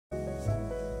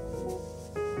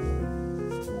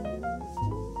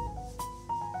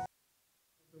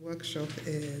workshop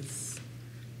is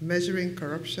Measuring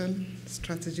Corruption,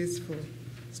 Strategies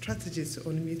to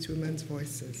Unmute Women's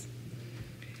Voices.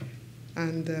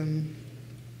 And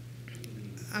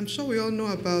I'm sure we all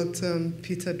know about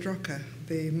Peter Drucker,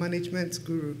 the management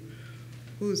guru,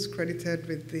 who's credited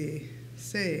with the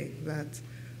saying that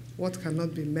what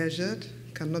cannot be measured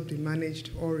cannot be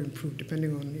managed or improved,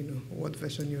 depending on what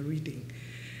version you're reading.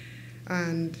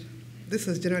 And this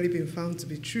has generally been found to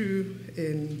be true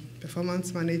in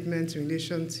performance management in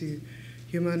relation to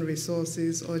human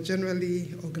resources, or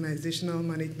generally organizational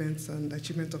management and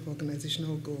achievement of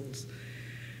organizational goals.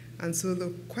 And so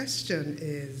the question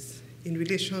is, in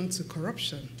relation to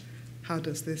corruption, how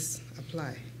does this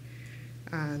apply?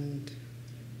 And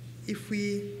if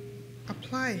we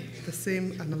apply the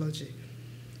same analogy,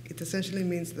 it essentially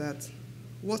means that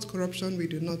what corruption we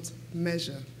do not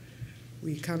measure,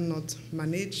 we cannot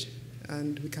manage,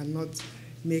 and we cannot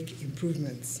make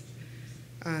improvements.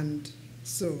 And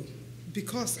so,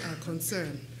 because our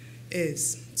concern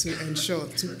is to ensure,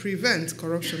 to prevent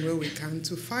corruption where we can,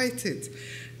 to fight it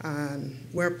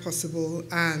where possible,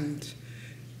 and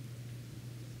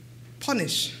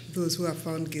punish those who are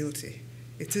found guilty,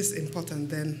 it is important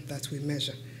then that we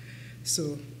measure.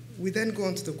 So we then go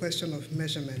on to the question of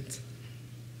measurement.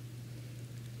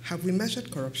 Have we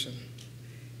measured corruption?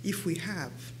 If we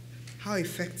have, how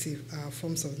effective are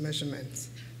forms of measurement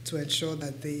to ensure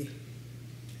that the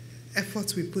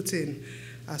efforts we put in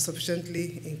are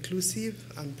sufficiently inclusive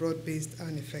and broad-based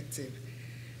and effective?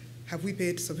 Have we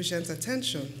paid sufficient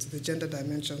attention to the gender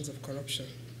dimensions of corruption?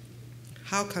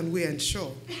 How can we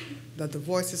ensure that the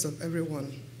voices of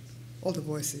everyone, all the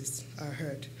voices, are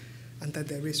heard, and that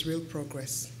there is real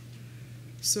progress?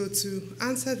 So to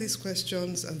answer these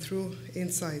questions and throw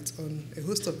insight on a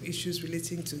host of issues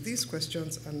relating to these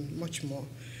questions and much more,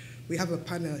 we have a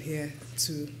panel here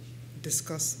to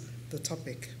discuss the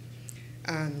topic.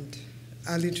 And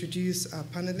I'll introduce our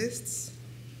panelists.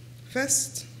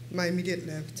 First, my immediate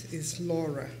left is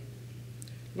Laura.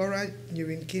 Laura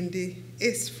NYIRINKINDI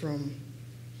is from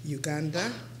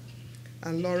Uganda,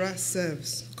 and Laura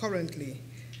serves currently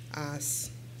as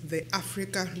the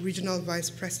Africa Regional Vice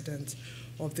President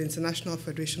of the International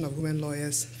Federation of Women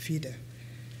Lawyers, FIDA.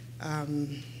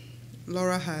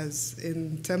 Laura has,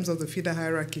 in terms of the FIDA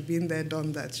hierarchy, been there,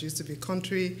 done that. She used to be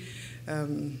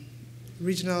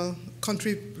regional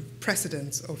country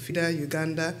president of FIDA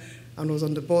Uganda, and was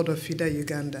on the board of FIDA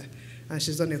Uganda. And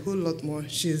she's done a whole lot more.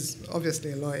 She's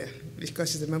obviously a lawyer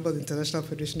because she's a member of the International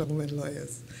Federation of Women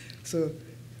Lawyers. So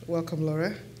welcome,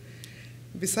 Laura.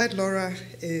 Beside Laura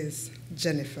is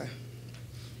Jennifer.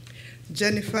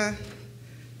 Jennifer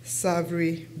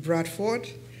Sarvary Bradford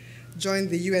joined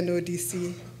the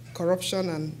UNODC Corruption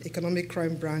and Economic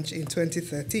Crime Branch in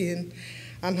 2013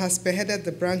 and has spearheaded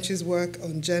the branch's work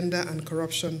on gender and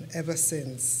corruption ever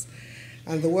since.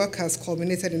 And the work has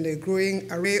culminated in a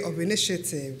growing array of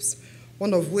initiatives,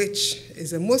 one of which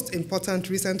is a most important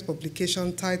recent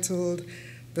publication titled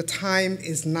 "The Time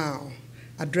Is Now,"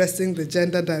 addressing the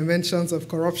gender dimensions of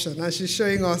corruption. And she's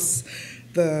showing us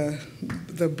the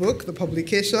book, the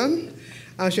publication,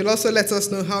 and she'll also let us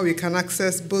know how we can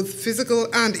access both physical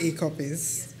and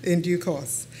e-copies in due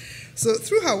course. So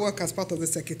through her work as part of the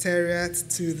Secretariat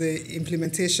to the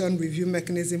implementation review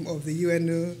mechanism of the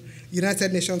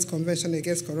United Nations Convention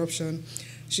Against Corruption,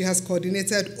 she has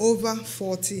coordinated over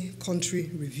 40 country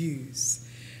reviews.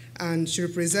 And she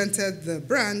represented the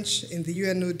branch in the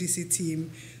UNODC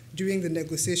team during the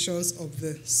negotiations of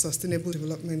the Sustainable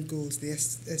Development Goals, the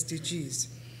SDGs.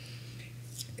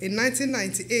 In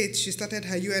 1998, she started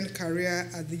her UN career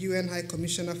at the UN High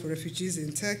Commissioner for Refugees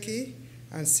in Turkey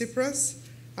and Cyprus,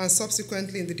 and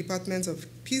subsequently in the Department of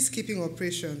Peacekeeping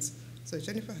Operations. So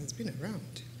Jennifer has been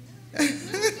around.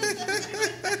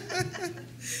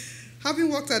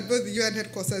 Having worked at both the UN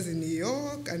headquarters in New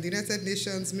York and the United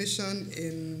Nations mission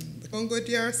in the Congo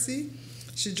DRC,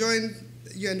 she joined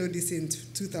UNODC in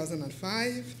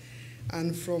 2005,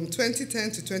 and from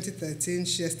 2010 to 2013,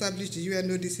 she established the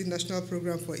UNODC National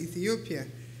Program for Ethiopia.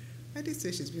 I did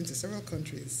say she's been to several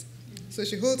countries. So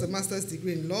she holds a master's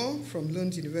degree in law from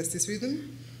Lund University,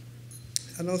 Sweden,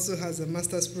 and also has a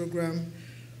master's program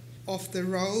of the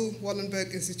Raoul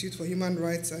Wallenberg Institute for Human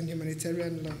Rights and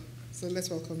Humanitarian Law. So let's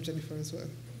welcome Jennifer as well.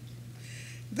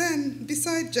 Then,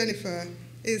 beside Jennifer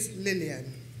is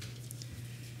Lilian.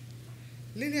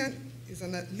 Lilian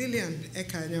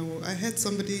EKEANYANWU. I heard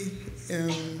somebody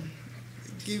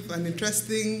give an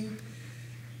interesting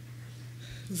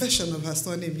version of her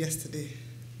surname yesterday,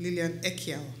 Lilian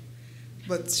Ekiao.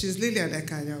 But she's Lilian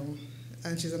EKEANYANWU,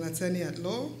 and she's an attorney at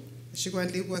law. She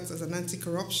currently works as an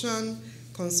anti-corruption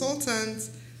consultant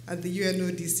and the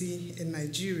UNODC in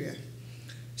Nigeria.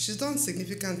 She's done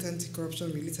significant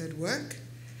anti-corruption related work,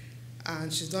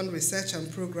 and she's done research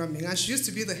and programming, and she used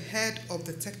to be the head of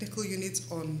the technical unit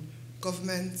on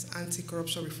government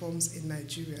anti-corruption reforms in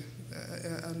Nigeria,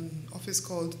 an office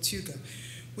called TUGA,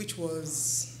 which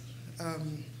was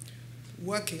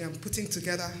working and putting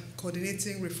together,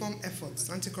 coordinating reform efforts,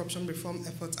 anti-corruption reform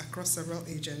efforts across several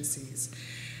agencies.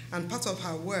 And part of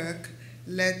her work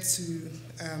led to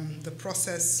the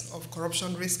process of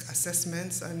corruption risk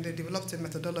assessments, and they developed a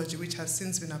methodology which has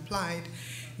since been applied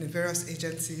in various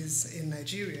agencies in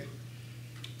Nigeria.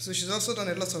 So she's also done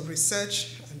a lot of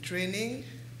research and training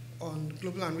on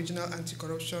global and regional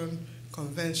anti-corruption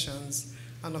conventions,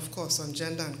 and of course on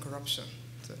gender and corruption.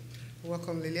 So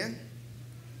welcome, Lilian.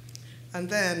 And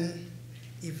then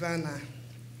Ivana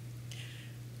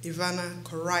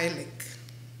Korajlic.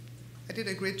 I did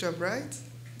a great job, right?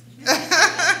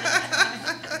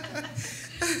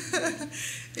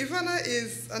 Ivana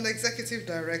is an executive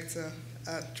director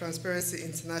at Transparency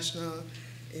International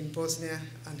in Bosnia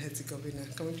and Herzegovina.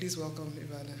 Can we please welcome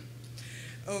Ivana?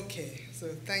 Okay, so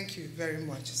thank you very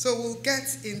much. So we'll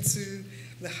get into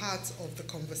the heart of the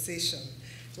conversation.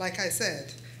 Like I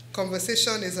said,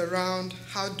 conversation is around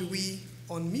how do we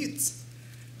unmute?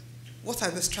 What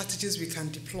are the strategies we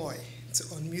can deploy to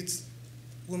unmute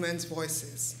women's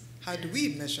voices? How do we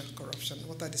measure corruption?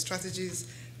 What are the strategies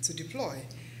to deploy?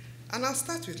 And I'll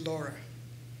start with Laura.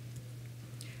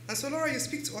 And so Laura, you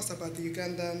speak to us about the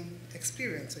Ugandan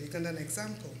experience, or Ugandan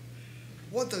example.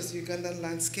 What does the Ugandan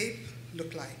landscape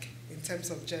look like in terms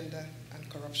of gender and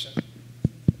corruption?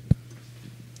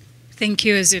 Thank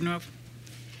you, Ezinwa.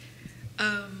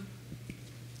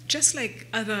 Just like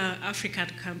other African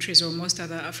countries, or most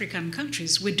other African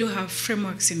countries, we do have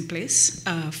frameworks in place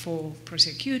for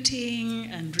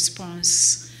prosecuting and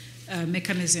response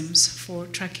mechanisms for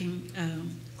tracking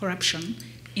corruption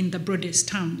in the broadest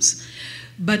terms.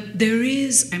 But there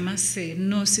is, I must say,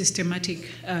 no systematic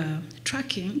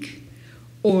tracking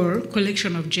or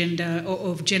collection of gender or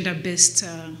of gender-based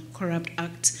corrupt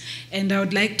acts. And I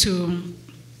would like to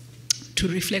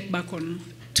reflect back on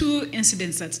two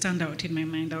incidents that stand out in my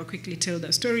mind. I'll quickly tell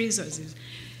the stories as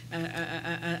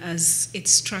it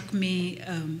struck me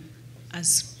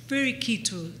as very key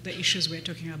to the issues we're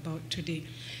talking about today.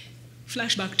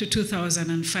 Flashback to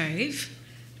 2005.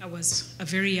 I was a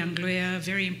very young lawyer,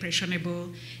 very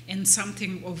impressionable, and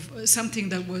something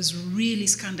that was really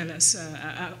scandalous,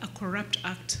 a corrupt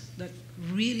act that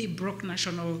really broke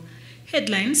national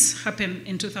headlines happened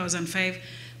in 2005.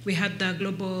 We had the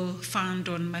Global Fund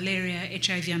on Malaria,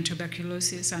 HIV, and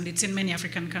Tuberculosis, and it's in many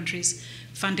African countries,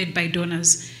 funded by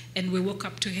donors. And we woke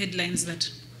up to headlines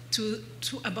that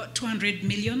about $201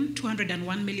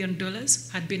 million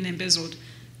had been embezzled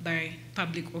by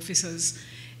public officers.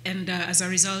 And as a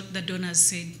result, the donors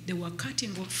said they were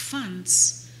cutting off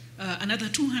funds, another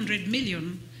 200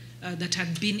 million that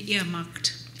had been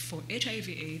earmarked for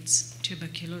HIV/AIDS,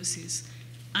 tuberculosis,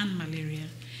 and malaria.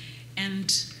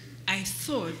 And I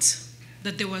thought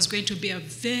that there was going to be a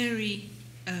very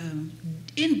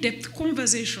in-depth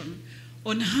conversation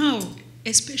on how,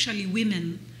 especially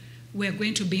women, were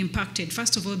going to be impacted,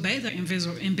 first of all, by the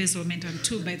embezzlement, and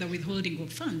two, by the withholding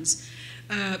of funds.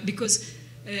 Because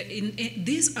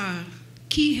these are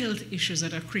key health issues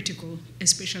that are critical,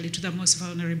 especially to the most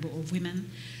vulnerable of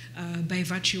women, by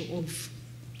virtue of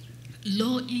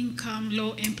low income,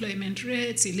 low employment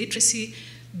rates, illiteracy.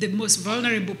 The most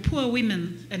vulnerable, poor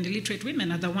women and illiterate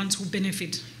women, are the ones who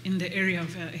benefit in the area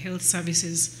of health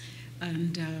services.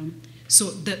 And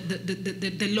so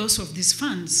the loss of these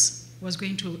funds was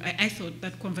going to, I thought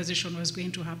that conversation was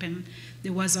going to happen.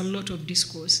 There was a lot of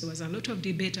discourse, there was a lot of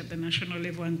debate at the national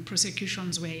level, and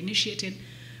prosecutions were initiated,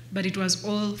 but it was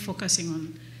all focusing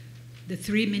on the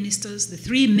three ministers, the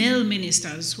three male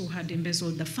ministers who had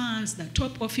embezzled the funds, the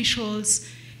top officials,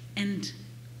 and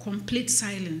complete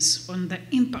silence on the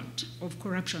impact of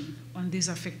corruption on these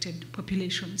affected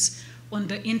populations, on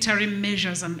the interim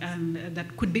measures and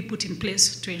that could be put in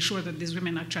place to ensure that these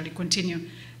women actually continue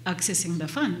accessing the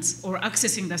funds or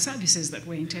accessing the services that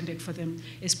were intended for them,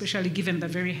 especially given the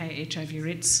very high HIV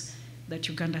rates that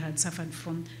Uganda had suffered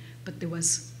from. But there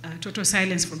was total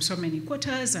silence from so many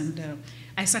quarters, and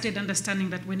I started understanding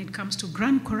that when it comes to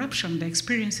grand corruption, the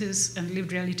experiences and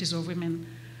lived realities of women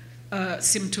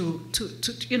seem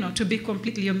to be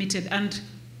completely omitted. And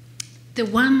the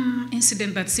one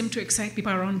incident that seemed to excite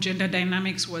people around gender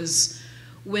dynamics was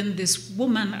when this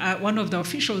woman, one of the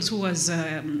officials who was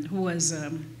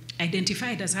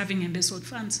identified as having embezzled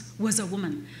funds, was a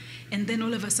woman. And then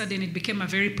all of a sudden it became a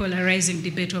very polarizing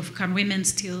debate of, can women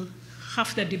still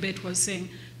half the debate was saying,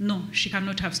 no, she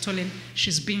cannot have stolen,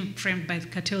 she's being framed by the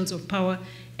cartels of power,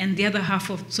 and the other half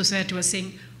of society was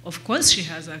saying, of course she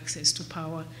has access to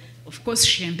power, of course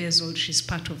she embezzled, she's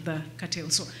part of the cartel.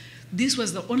 So this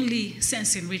was the only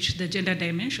sense in which the gender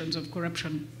dimensions of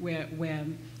corruption were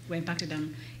impacted.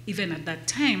 And even at that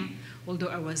time, although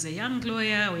I was a young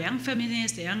lawyer, a young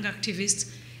feminist, a young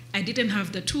activist, I didn't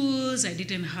have the tools, I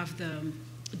didn't have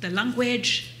the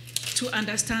language to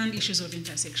understand issues of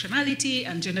intersectionality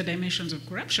and gender dimensions of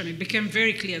corruption. It became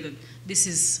very clear that this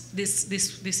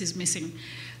is missing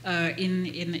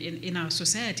in our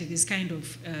society, this kind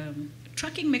of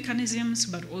tracking mechanisms,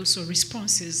 but also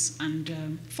responses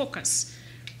and focus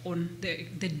on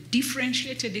the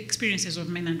differentiated experiences of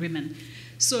men and women.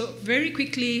 So very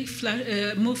quickly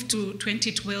moved to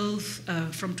 2012.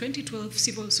 From 2012,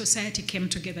 civil society came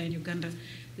together in Uganda.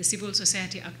 The civil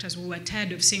society actors who were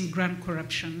tired of seeing grand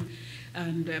corruption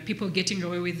and people getting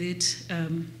away with it.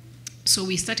 So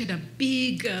we started a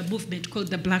big movement called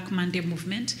the Black Monday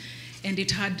Movement, and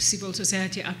it had civil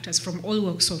society actors from all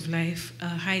walks of life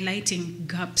highlighting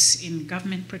gaps in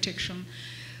government protection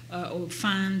of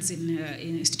funds, in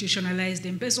institutionalized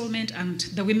embezzlement, and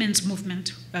the women's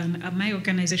movement. My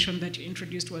organization that you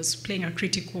introduced was playing a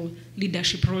critical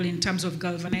leadership role in terms of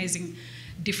galvanizing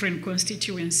different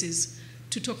constituencies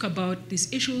to talk about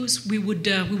these issues. We would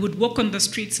walk on the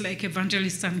streets like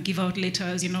evangelists and give out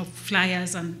letters,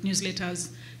 flyers and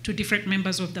newsletters to different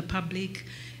members of the public,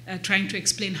 trying to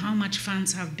explain how much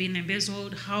funds have been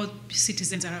embezzled, how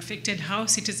citizens are affected, how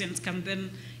citizens can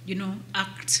then,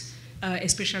 act,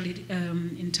 especially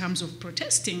in terms of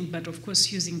protesting, but of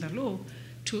course using the law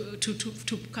to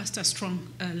cast a strong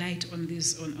light on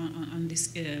this,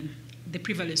 the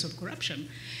prevalence of corruption.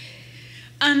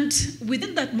 And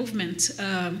within that movement,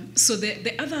 so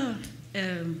the other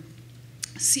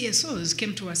CSOs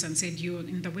came to us and said, you're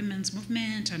in the women's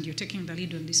movement and you're taking the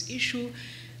lead on this issue.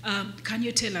 Can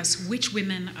you tell us which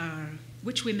women are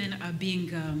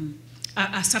being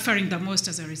are suffering the most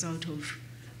as a result of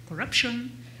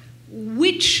corruption? In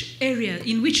which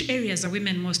areas are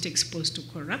women most exposed to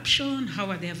corruption? How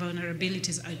are their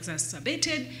vulnerabilities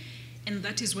exacerbated? And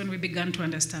that is when we began to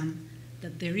understand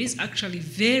that there is actually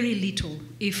very little,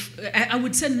 I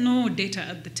would say no data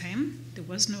at the time. There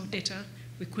was no data.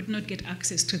 We could not get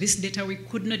access to this data. We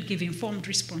could not give informed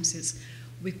responses.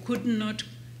 We could not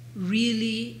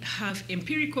really have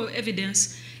empirical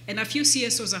evidence. And a few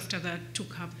CSOs after that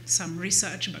took up some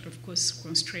research, but of course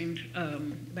constrained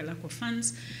by lack of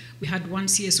funds. We had one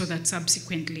CSO that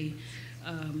subsequently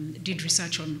did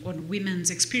research on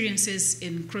women's experiences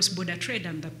in cross-border trade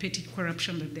and the petty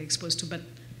corruption that they're exposed to. But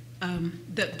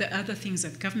the other things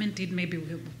that government did, maybe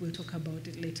we'll talk about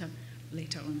it later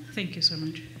on. Thank you so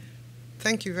much.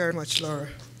 Thank you very much, Laura.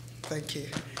 Thank you.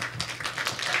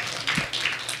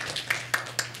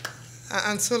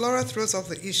 And so Laura throws up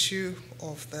the issue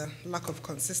of the lack of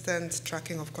consistent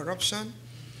tracking of corruption,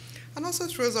 and also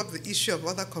throws up the issue of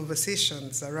other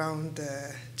conversations around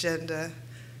gender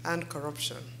and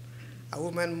corruption. Are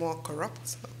women more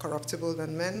corruptible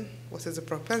than men? What is the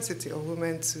propensity of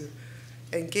women to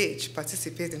engage,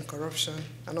 participate in corruption,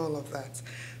 and all of that?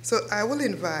 So I will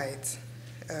invite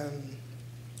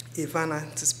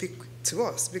Ivana to speak to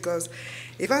us, because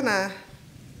Ivana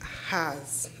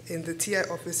has, in the TI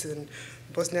office in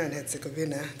Bosnia and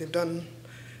Herzegovina, they've done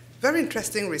very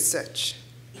interesting research,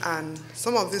 and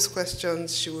some of these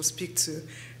questions she will speak to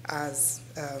as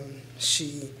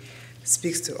she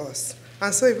speaks to us.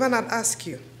 And so Ivana, I'd ask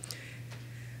you,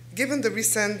 given the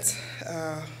recent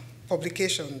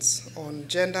publications on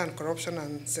gender and corruption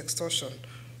and sextortion,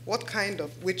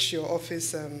 which your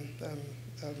office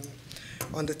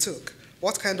undertook,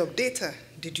 what kind of data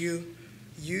did you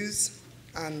use,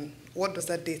 and what does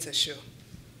that data show?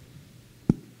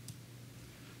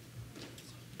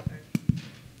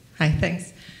 Hi,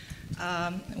 thanks.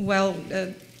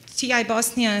 TI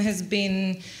Bosnia has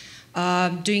been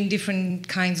doing different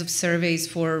kinds of surveys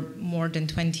for more than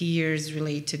 20 years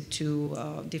related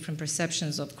to different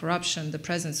perceptions of corruption, the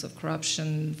presence of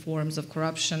corruption, forms of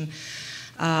corruption.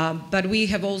 But we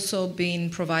have also been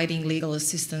providing legal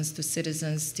assistance to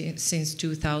citizens since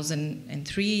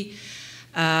 2003.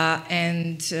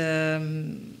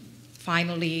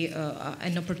 Finally,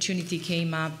 an opportunity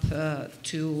came up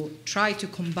to try to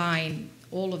combine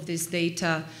all of this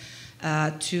data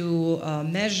to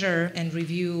measure and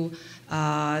review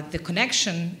the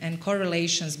connection and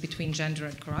correlations between gender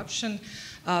and corruption.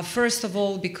 First of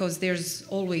all, because there's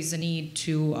always a need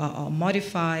to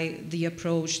modify the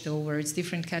approach towards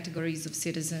different categories of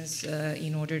citizens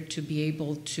in order to be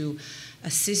able to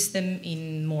assist them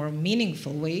in more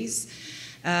meaningful ways.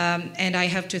 And I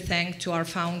have to thank to our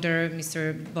founder,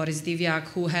 Mr. Boris Divjak,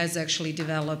 who has actually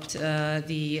developed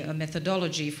the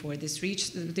methodology for this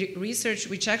research,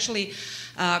 which actually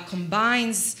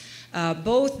combines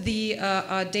both the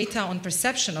data on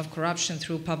perception of corruption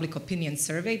through public opinion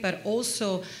survey, but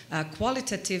also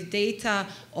qualitative data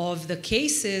of the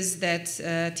cases that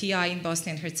TI in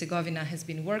Bosnia and Herzegovina has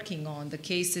been working on, the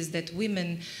cases that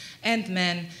women and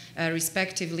men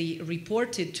respectively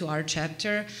reported to our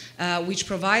chapter, which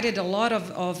provided a lot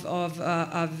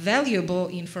of valuable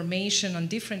information on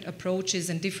different approaches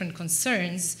and different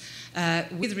concerns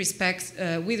with respect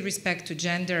to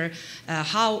gender,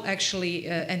 how actually,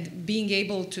 and being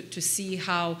able to see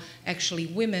how actually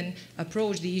women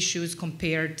approach the issues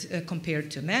compared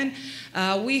to men.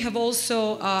 We have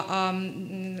also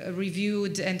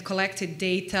reviewed and collected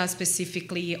data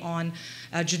specifically on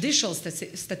judicial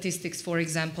statistics, for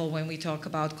example, when we talk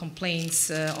about complaints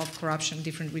of corruption,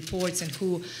 different reports, and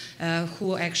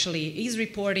who actually is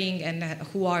reporting and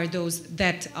who are those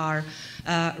that are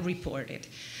reported.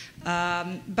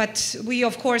 But we,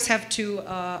 of course, have to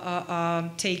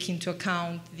take into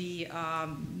account the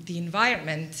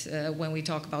environment when we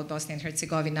talk about Bosnia and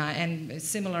Herzegovina. And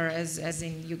similar as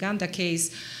in Uganda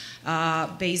case,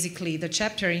 basically the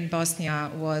chapter in Bosnia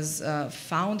was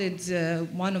founded,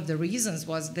 one of the reasons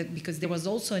was that because there was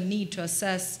also a need to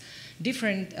assess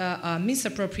different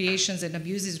misappropriations and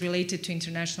abuses related to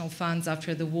international funds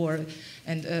after the war,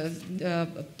 and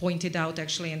pointed out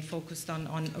actually and focused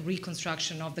on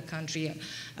reconstruction of the country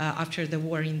after the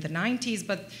war in the 90s.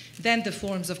 But then the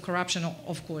forms of corruption,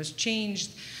 of course,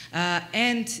 changed,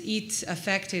 and it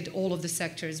affected all of the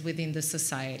sectors within the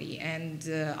society. And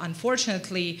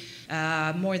unfortunately,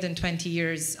 more than 20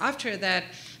 years after that,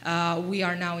 we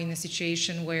are now in a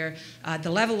situation where the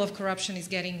level of corruption is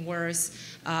getting worse.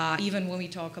 Even when we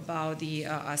talk about the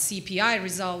CPI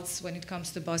results, when it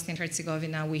comes to Bosnia and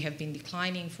Herzegovina, we have been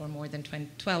declining for more than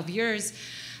 12 years.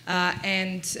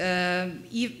 And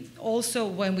also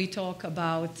when we talk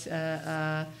about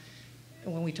the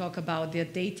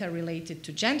data related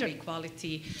to gender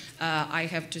equality, I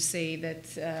have to say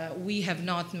that we have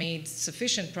not made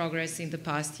sufficient progress in the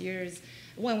past years.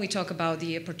 When we talk about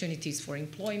the opportunities for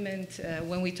employment,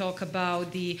 when we talk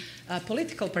about the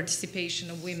political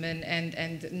participation of women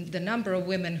and the number of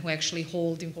women who actually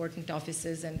hold important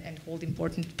offices and hold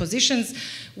important positions,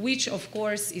 which of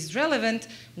course is relevant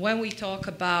when we talk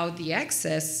about the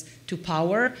access to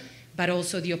power, but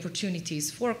also the opportunities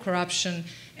for corruption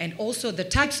and also the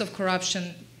types of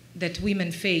corruption that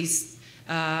women face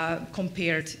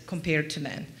compared to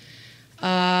men.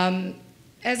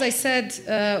 As I said,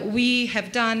 we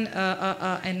have done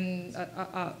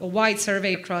a wide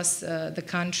survey across the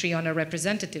country on a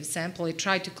representative sample. It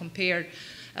tried to compare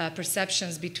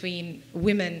perceptions between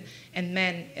women and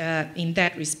men in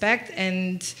that respect.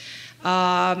 And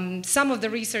some of the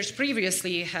research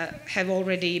previously have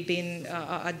already been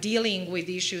dealing with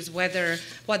issues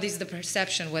what is the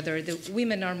perception, whether the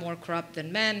women are more corrupt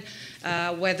than men,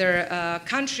 whether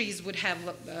countries would have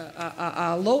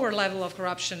a lower level of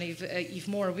corruption if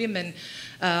more women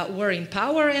were in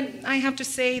power. And I have to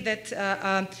say that,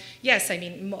 yes, I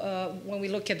mean, when we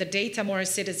look at the data, more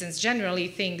citizens generally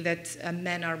think that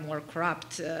men are more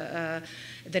corrupt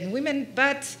than women,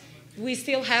 but we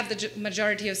still have the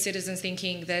majority of citizens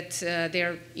thinking that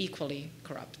they're equally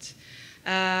corrupt.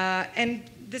 And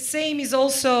the same is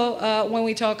also when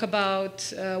we talk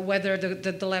about whether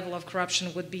the level of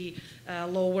corruption would be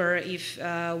lower if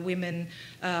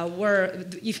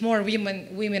more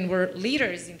women were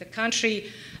leaders in the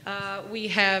country. We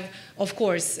have, of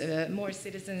course, more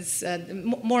citizens,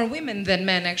 more women than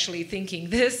men actually thinking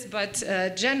this, but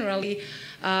generally,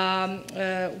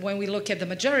 when we look at the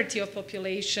majority of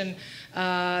population,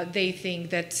 they think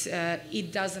that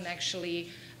it doesn't actually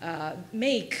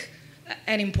make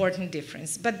an important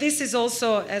difference. But this is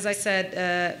also, as I said,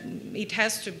 it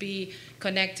has to be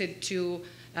connected to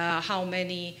how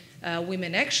many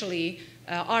women actually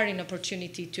are in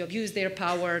opportunity to abuse their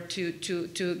power,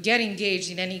 to get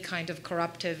engaged in any kind of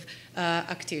corruptive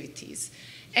activities.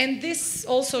 And this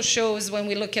also shows when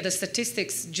we look at the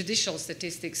statistics, judicial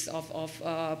statistics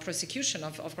of prosecution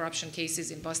of corruption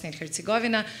cases in Bosnia and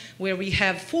Herzegovina, where we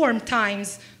have 4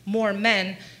 times more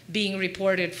men being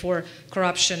reported for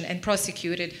corruption and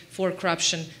prosecuted for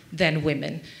corruption than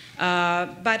women.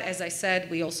 But as I said,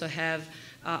 we also have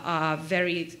a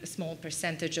very small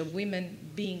percentage of women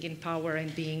being in power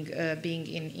and being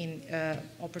in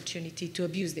opportunity to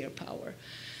abuse their power.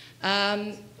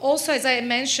 Also, as I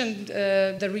mentioned,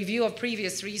 the review of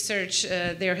previous research,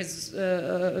 there has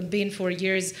been for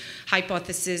years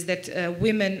hypothesis that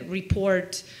women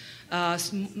report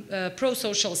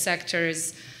pro-social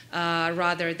sectors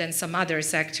rather than some other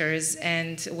sectors.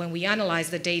 And when we analyze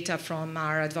the data from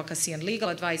our Advocacy and Legal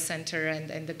Advice Center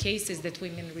and the cases that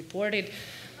women reported,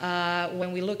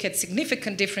 when we look at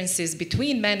significant differences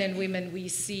between men and women, we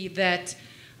see that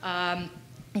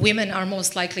women are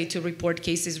most likely to report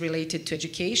cases related to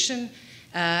education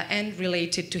and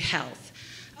related to health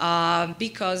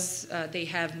because they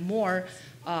have more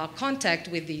contact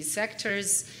with these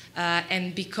sectors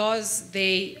and because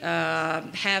they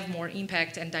have more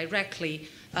impact and directly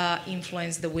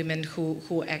influence the women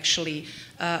who actually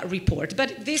report.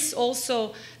 But this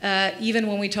also, even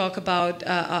when we talk about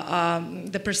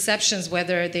the perceptions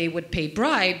whether they would pay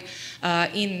bribe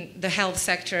in the health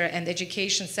sector and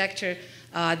education sector,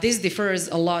 this differs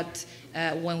a lot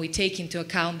when we take into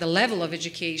account the level of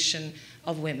education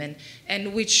of women,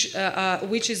 and which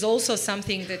is also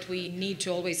something that we need to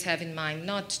always have in mind,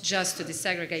 not just to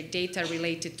disaggregate data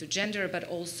related to gender, but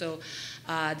also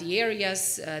the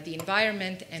areas, the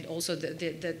environment, and also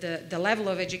the level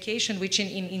of education, which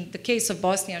in the case of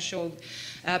Bosnia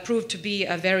proved to be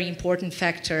a very important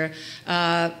factor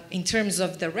in terms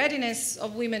of the readiness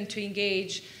of women to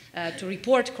engage, to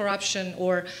report corruption,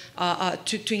 or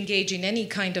to engage in any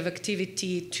kind of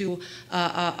activity to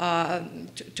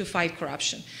fight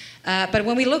corruption. But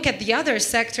when we look at the other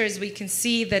sectors, we can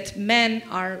see that men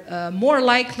are more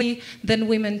likely than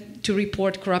women to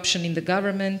report corruption in the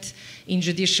government, in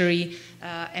judiciary,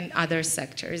 and other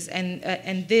sectors.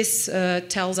 And this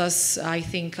tells us, I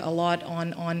think, a lot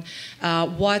on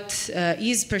what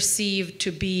is perceived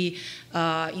to be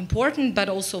important, but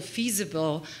also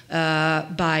feasible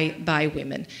by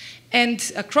women.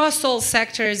 And across all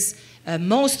sectors,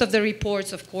 most of the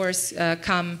reports, of course, that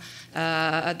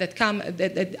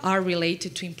are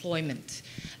related to employment.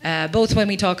 Both when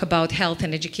we talk about health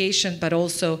and education, but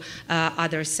also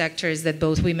other sectors that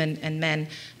both women and men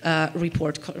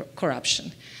report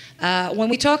corruption. When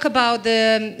we talk about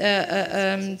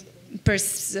the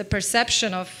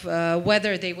perception of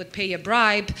whether they would pay a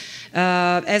bribe,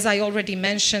 as I already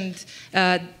mentioned,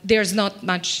 there's not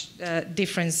much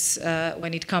difference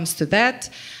when it comes to that.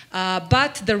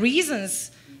 But the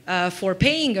reasons for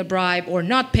paying a bribe or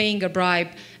not paying a bribe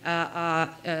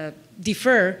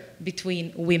differ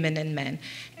between women and men.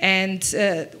 And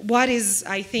what is,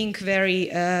 I think,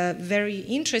 very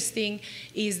interesting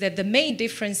is that the main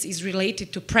difference is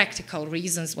related to practical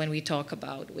reasons when we talk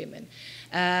about women.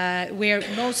 Where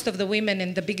most of the women,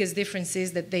 and the biggest difference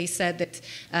is that they said that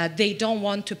they don't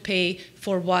want to pay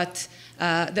for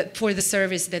for the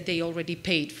service that they already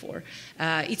paid for.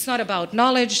 It's not about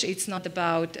knowledge, it's not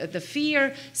about the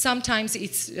fear. Sometimes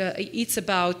it's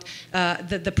about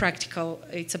the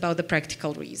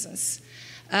practical reasons.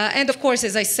 And of course,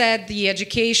 as I said, the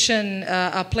education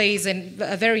plays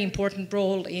a very important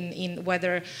role in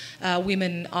whether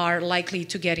women are likely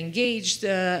to get engaged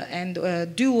and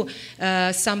do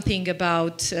something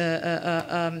about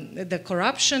the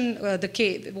corruption,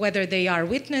 whether they are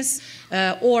witness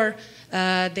or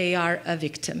they are a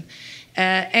victim.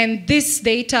 And this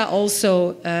data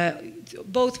also,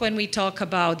 both when we talk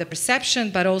about the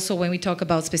perception, but also when we talk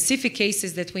about specific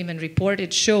cases that women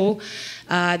reported, show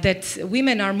that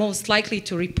women are most likely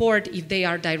to report if they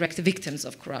are direct victims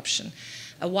of corruption.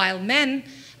 While men,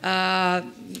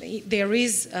 there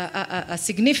is a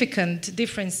significant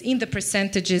difference in the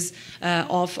percentages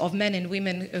of men and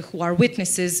women who are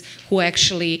witnesses who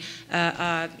actually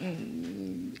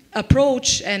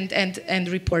approach and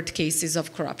report cases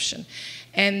of corruption.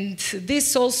 And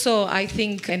this also, I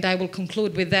think, and I will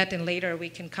conclude with that, and later we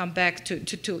can come back to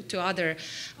other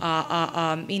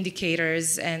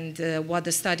indicators and what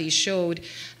the study showed,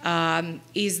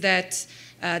 is that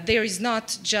there is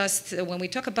not just, when we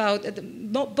talk about,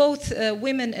 both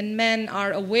women and men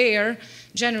are aware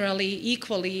generally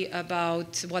equally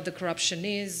about what the corruption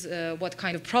is, what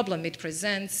kind of problem it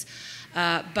presents,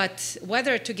 but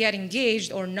whether to get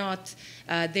engaged or not,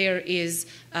 there is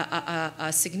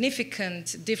a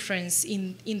significant difference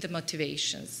in the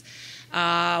motivations.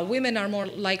 Women are more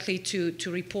likely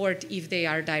to report if they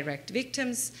are direct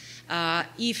victims,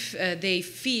 if they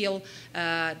feel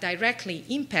directly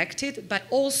impacted, but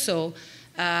also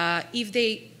if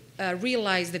they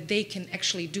realize that they can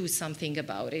actually do something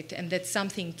about it and that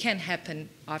something can happen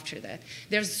after that.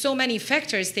 There's so many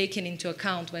factors taken into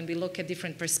account when we look at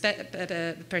different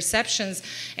perceptions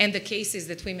and the cases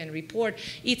that women report.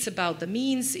 It's about the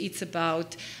means, it's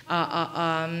about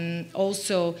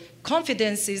also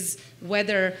confidences,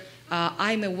 whether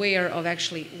I'm aware of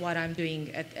actually what I'm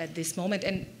doing at this moment,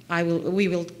 and we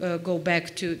will go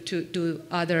back to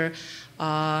other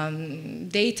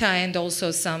data and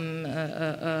also some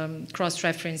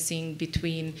cross-referencing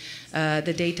between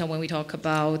the data when we talk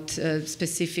about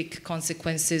specific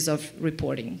consequences of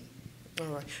reporting. All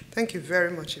right. Thank you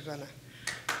very much, Ivana.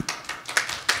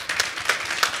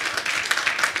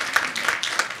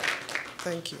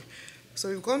 Thank you. So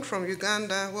we've gone from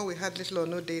Uganda, where we had little or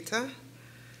no data,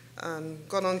 and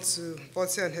gone on to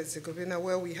Bosnia and Herzegovina,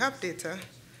 where we have data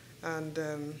and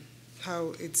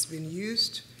how it's been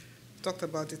used. Talked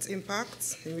about its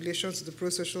impacts in relation to the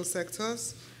pro-social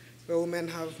sectors, where women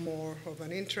have more of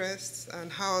an interest,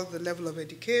 and how the level of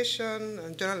education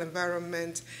and general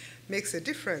environment makes a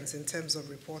difference in terms of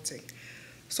reporting.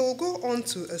 So we'll go on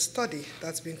to a study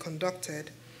that's been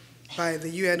conducted by the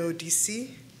UNODC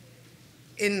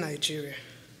in Nigeria.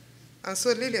 And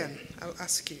so, Lilian, I'll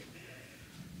ask you.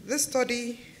 This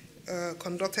study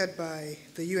conducted by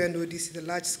the UNODC, the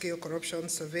Large-Scale Corruption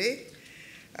Survey,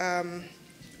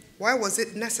 why was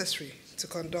it necessary to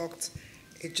conduct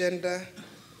a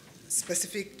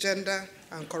specific gender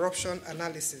and corruption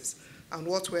analysis? And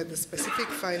what were the specific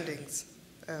findings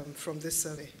from this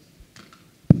survey?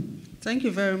 Thank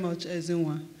you very much,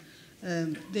 Ezinwa.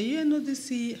 The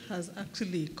UNODC has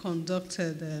actually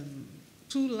conducted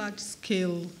 2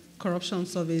 large-scale corruption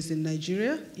surveys in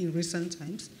Nigeria in recent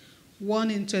times, one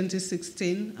in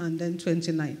 2016 and then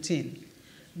 2019.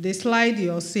 The slide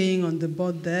you're seeing on the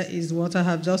board there is what I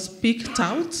have just picked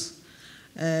out,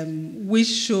 which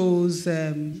shows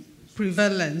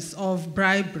prevalence of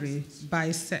bribery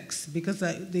by sex, because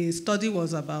the study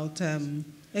was about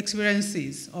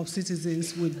experiences of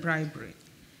citizens with bribery.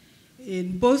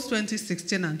 In both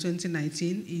 2016 and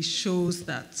 2019, it shows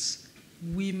that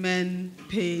women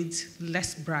paid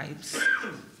less bribes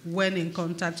when in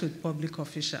contact with public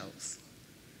officials.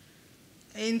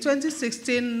 In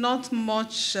 2016, not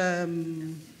much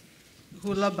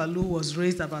hula baloo was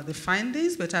raised about the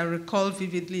findings, but I recall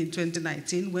vividly in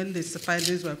 2019 when the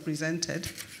findings were presented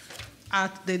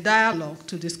at the dialogue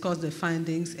to discuss the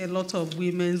findings, a lot of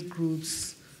women's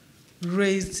groups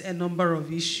raised a number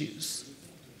of issues.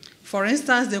 For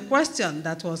instance, the question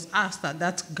that was asked at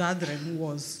that gathering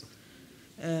was,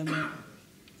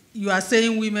 you are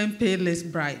saying women pay less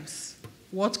bribes.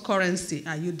 What currency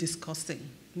are you discussing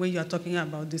when you are talking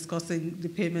about discussing the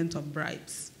payment of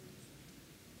bribes?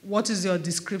 What is your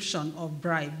description of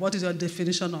bribe? What is your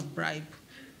definition of bribe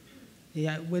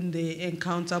when they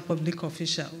encounter public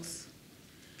officials?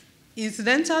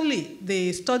 Incidentally,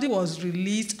 the study was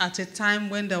released at a time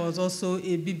when there was also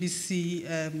a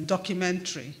BBC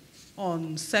documentary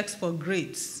on sex for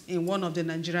grades in one of the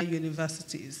Nigerian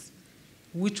universities,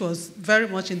 which was very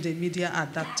much in the media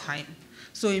at that time.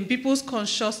 So in people's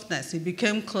consciousness, it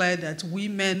became clear that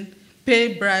women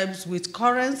pay bribes with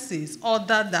currencies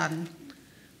other than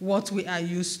what we are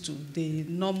used to, the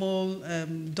normal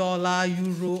dollar,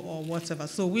 euro, or whatever.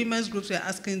 So women's groups were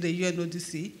asking the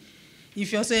UNODC,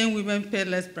 if you're saying women pay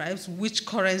less bribes, which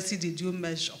currency did you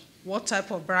measure? What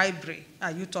type of bribery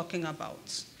are you talking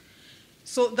about?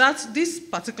 So this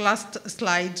particular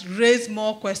slide raised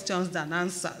more questions than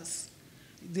answers.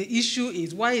 The issue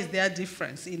is, why is there a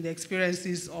difference in the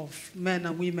experiences of men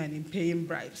and women in paying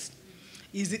bribes?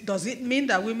 Does it mean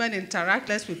that women interact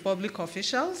less with public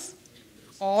officials?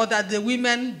 Or that the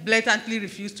women blatantly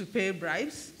refuse to pay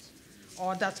bribes?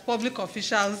 Or that public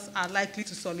officials are likely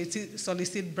to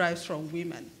solicit bribes from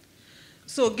women?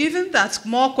 So given that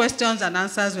more questions than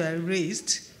answers were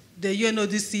raised, the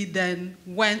UNODC then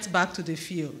went back to the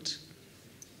field,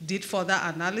 did further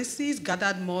analysis,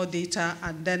 gathered more data,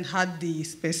 and then had the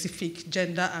specific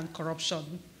gender and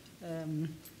corruption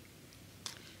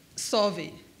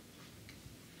survey.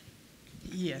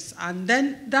 Yes, and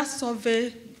then that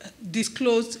survey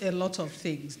disclosed a lot of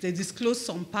things. They disclosed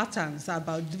some patterns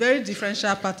about, very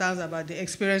differential patterns about the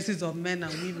experiences of men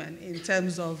and women in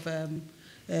terms of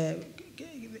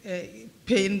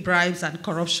paying bribes and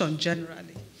corruption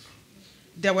generally.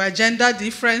 There were gender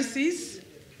differences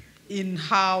in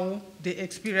how they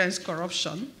experience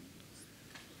corruption,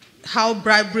 how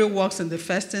bribery works in the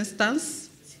first instance,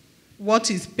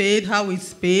 what is paid, how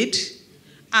it's paid,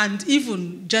 and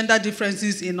even gender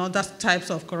differences in other types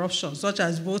of corruption, such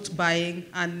as vote buying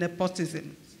and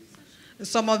nepotism.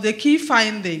 Some of the key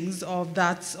findings of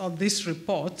this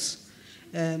report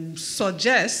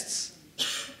suggest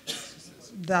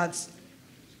that,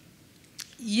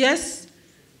 yes,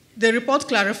 the report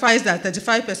clarifies that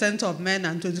 35% of men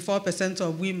and 24%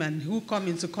 of women who come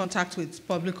into contact with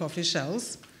public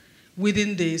officials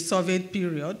within the surveyed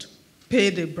period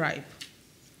paid a bribe.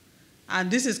 And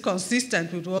this is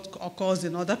consistent with what occurs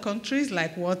in other countries,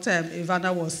 like what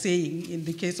Ivana was saying in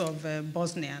the case of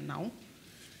Bosnia now.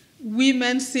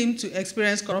 Women seem to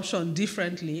experience corruption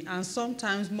differently and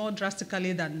sometimes more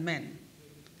drastically than men.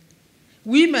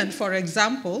 Women, for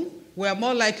example, were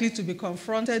more likely to be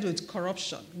confronted with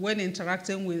corruption when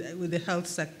interacting with the health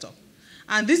sector.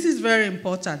 And this is very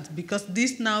important because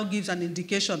this now gives an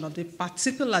indication of the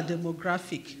particular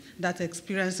demographic that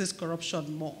experiences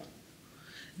corruption more.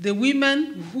 The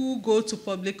women who go to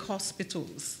public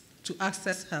hospitals to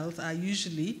access health are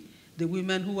usually the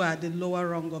women who are at the lower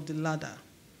rung of the ladder.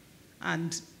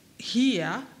 And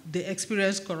here, they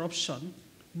experience corruption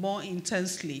more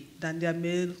intensely than their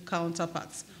male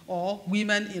counterparts or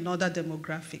women in other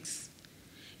demographics.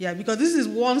 Yeah, because this is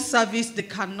one service they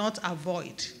cannot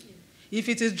avoid. If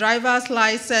it is driver's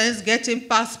license, getting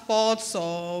passports,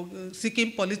 or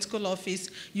seeking political office,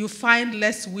 you find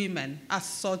less women at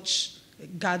such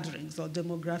gatherings or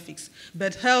demographics.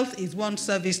 But health is one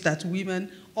service that women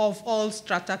of all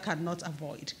strata cannot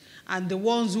avoid. And the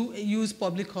ones who use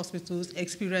public hospitals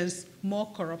experience more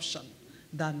corruption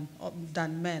than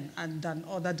men and than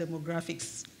other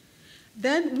demographics.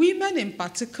 Then women in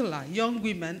particular, young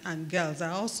women and girls,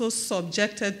 are also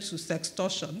subjected to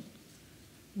sextortion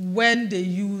when they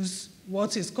use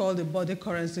what is called the body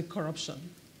currency corruption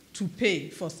to pay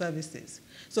for services.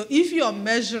 So if you're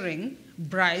measuring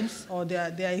bribes or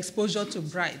their exposure to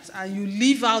bribes and you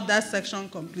leave out that section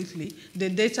completely, the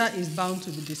data is bound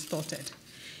to be distorted.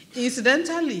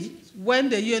 Incidentally, when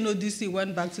the UNODC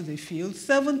went back to the field,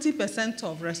 70%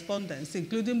 of respondents,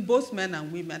 including both men and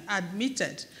women,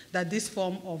 admitted that this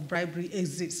form of bribery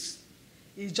exists.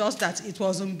 It's just that it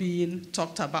wasn't being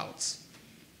talked about.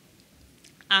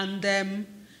 And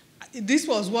this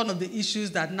was one of the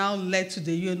issues that now led to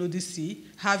the UNODC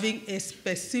having a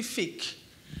specific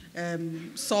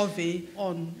survey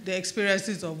on the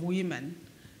experiences of women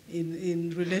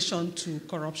in relation to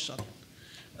corruption.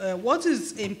 What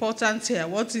is important here,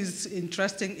 what is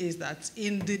interesting is that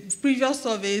in the previous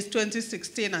surveys,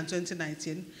 2016 and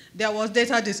 2019, there was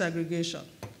data disaggregation.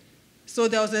 So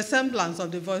there was a semblance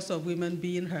of the voice of women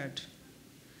being heard.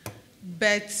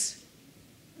 But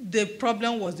the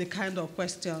problem was the kind of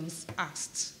questions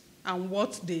asked and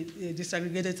what the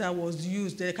disaggregated data was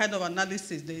used, the kind of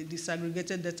analysis the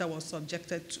disaggregated data was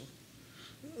subjected to.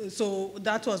 So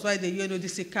that was why the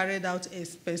UNODC carried out a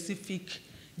specific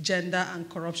gender and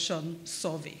corruption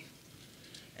survey.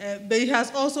 But it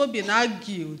has also been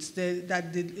argued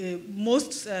that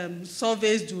most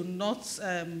surveys do not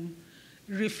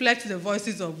reflect the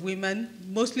voices of women,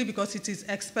 mostly because it is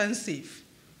expensive,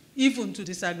 even to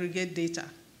disaggregate data.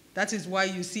 That is why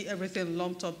you see everything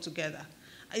lumped up together.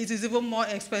 It is even more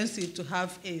expensive to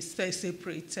have a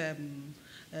separate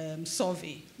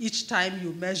survey. Each time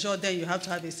you measure, then you have to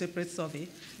have a separate survey.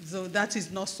 So that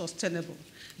is not sustainable.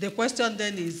 The question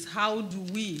then is, how do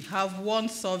we have one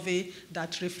survey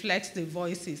that reflects the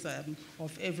voices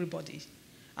of everybody?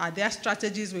 Are there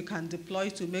strategies we can deploy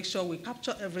to make sure we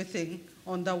capture everything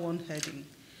under one heading?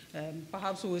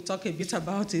 Perhaps we will talk a bit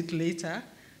about it later.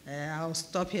 I'll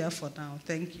stop here for now.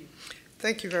 Thank you.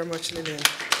 Thank you very much, Lilian.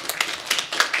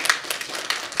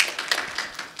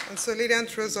 And so Lilian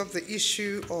throws up the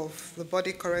issue of the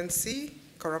body currency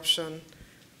corruption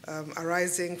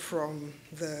arising from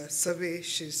the survey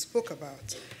she spoke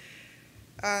about.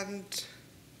 And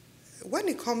when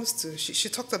it comes to, she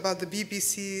talked about the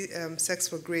BBC Sex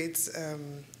for Grades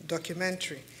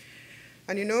documentary.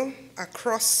 And you know,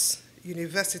 across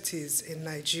universities in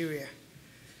Nigeria,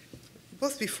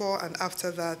 both before and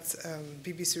after that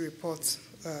BBC report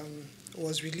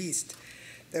was released,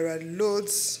 there are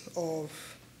loads of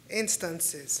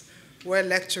instances where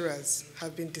lecturers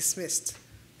have been dismissed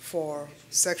for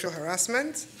sexual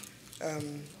harassment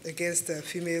against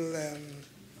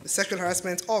sexual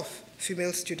harassment of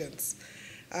female students.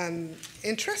 And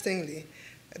interestingly,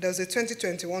 there was a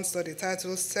 2021 study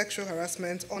titled Sexual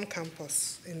Harassment on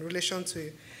Campus in relation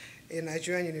to a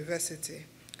Nigerian university.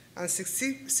 And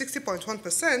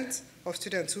 60.1% of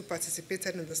students who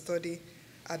participated in the study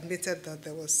admitted that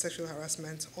there was sexual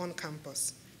harassment on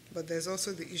campus. But there's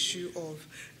also the issue of,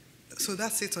 so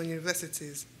that's it on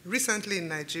universities. Recently in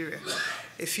Nigeria,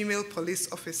 a female police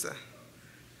officer,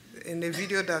 in a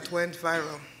video that went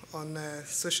viral on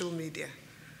social media,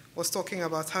 was talking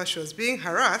about how she was being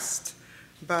harassed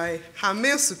by her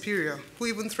male superior, who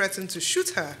even threatened to shoot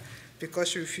her because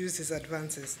she refused his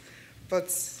advances.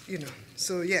 But, you know,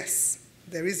 so yes,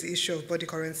 there is the issue of body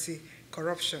currency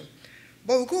corruption.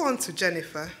 But we'll go on to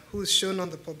Jennifer, who's shown us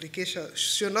the publication,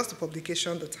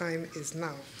 The Time Is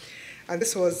Now. And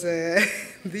this was the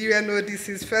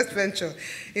UNODC's first venture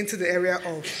into the area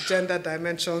of gender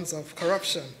dimensions of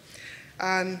corruption.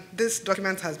 And this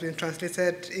document has been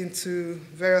translated into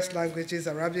various languages: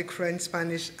 Arabic, French,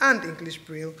 Spanish, and English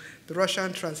Braille. The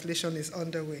Russian translation is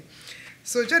underway.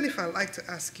 So Jennifer, I'd like to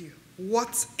ask you,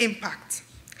 what impact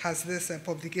has this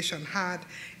publication had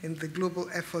in the global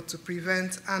effort to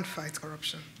prevent and fight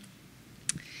corruption?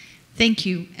 Thank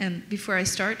you. And before I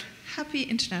start, happy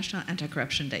International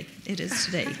Anti-Corruption Day. It is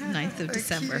today, 9th of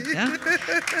December. Yeah?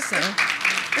 So,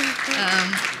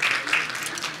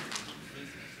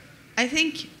 I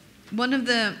think one of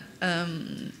the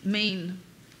main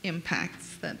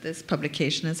impacts that this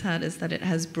publication has had is that it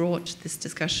has brought this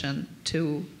discussion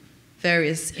to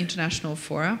various international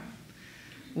fora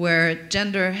where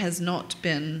gender has not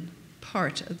been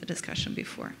part of the discussion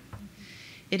before.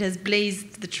 It has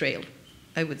blazed the trail,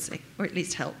 I would say, or at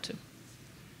least helped to.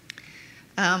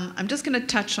 I'm just going to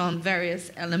touch on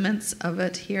various elements of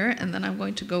it here, and then I'm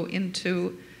going to go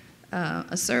into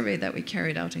a survey that we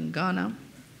carried out in Ghana,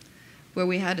 where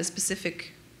we had a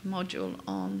specific module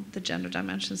on the gender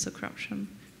dimensions of corruption.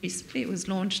 Recently, it was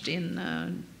launched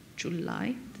in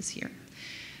July this year.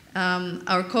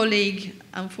 Our colleague,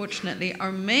 unfortunately,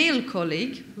 our male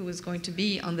colleague, who was going to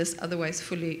be on this otherwise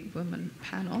fully women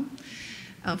panel,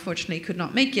 unfortunately could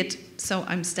not make it, so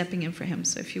I'm stepping in for him.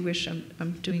 So if you wish,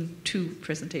 I'm doing two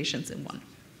presentations in one.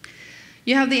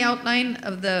 You have the outline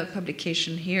of the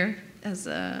publication here. As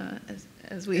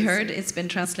we heard, it's been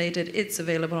translated. It's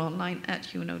available online at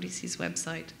UNODC's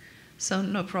website, so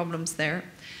no problems there.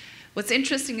 What's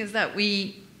interesting is that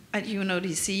we, at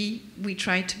UNODC, we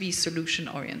try to be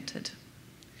solution-oriented.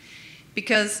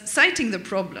 Because citing the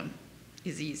problem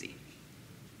is easy.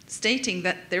 Stating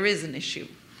that there is an issue,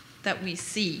 that we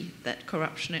see that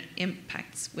corruption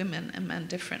impacts women and men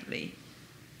differently,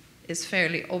 is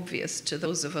fairly obvious to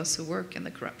those of us who work in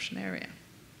the corruption area.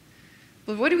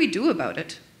 But what do we do about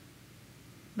it?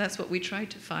 That's what we try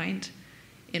to find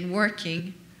in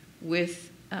working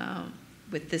with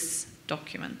this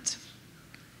document.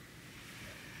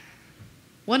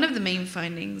 One of the main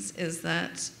findings is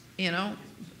that, a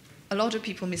lot of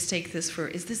people mistake this for,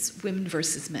 is this women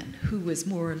versus men? Who is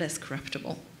more or less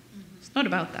corruptible? It's not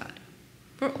about that.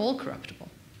 We're all corruptible.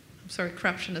 I'm sorry,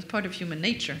 corruption is part of human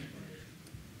nature.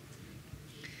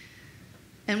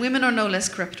 And women are no less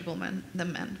corruptible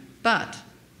than men. But,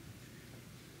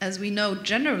 as we know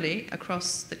generally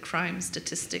across the crime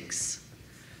statistics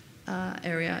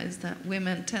area, is that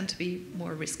women tend to be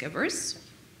more risk averse,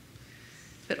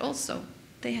 but also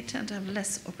they tend to have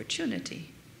less opportunity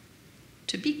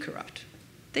to be corrupt.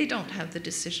 They don't have the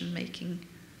decision-making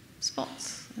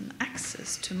spots and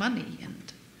access to money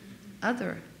and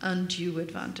other undue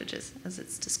advantages, as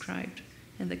it's described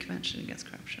in the Convention Against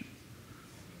Corruption.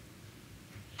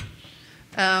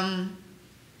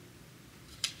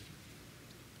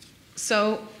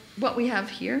 So what we have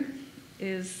here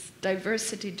is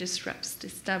diversity disrupts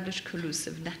established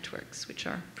collusive networks, which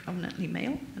are predominantly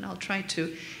male, and I'll try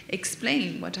to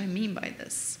explain what I mean by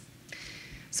this.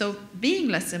 So being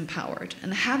less empowered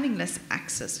and having less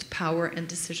access to power and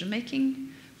decision-making,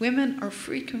 women are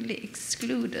frequently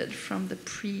excluded from the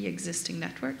pre-existing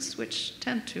networks, which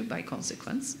tend to, by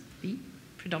consequence, be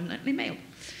predominantly male.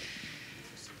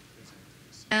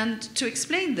 And to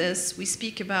explain this, we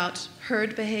speak about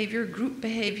herd behavior, group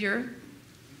behavior,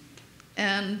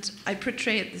 and I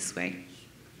portray it this way.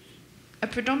 A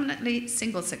predominantly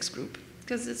single-sex group,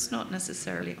 because it's not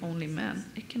necessarily only men,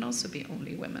 it can also be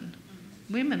only women.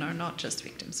 Women are not just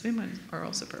victims, women are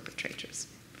also perpetrators.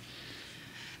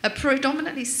 A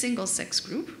predominantly single-sex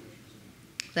group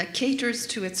that caters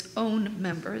to its own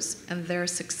members and their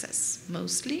success,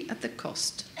 mostly at the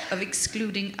cost of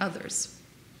excluding others.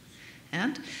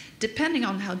 And depending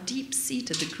on how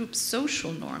deep-seated the group's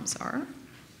social norms are,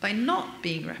 by not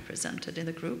being represented in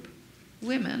the group,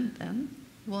 women then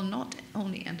will not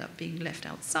only end up being left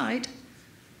outside,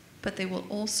 but they will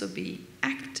also be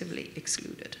actively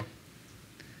excluded.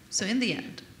 So in the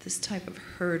end, this type of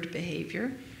herd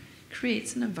behavior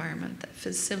creates an environment that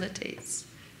facilitates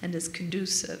and is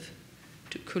conducive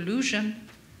to collusion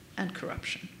and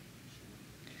corruption.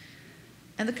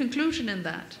 And the conclusion in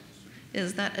that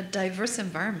is that a diverse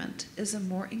environment is a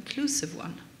more inclusive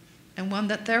one, and one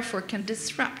that therefore can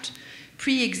disrupt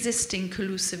pre-existing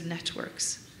collusive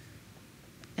networks.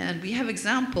 And we have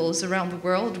examples around the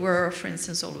world where, for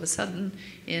instance, all of a sudden,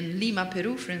 in Lima,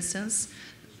 Peru, for instance,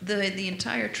 the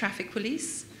entire traffic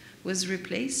police was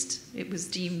replaced. It was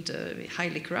deemed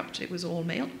highly corrupt. It was all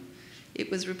male.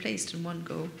 It was replaced in one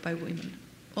go by women,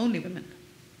 only women.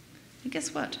 And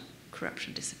guess what?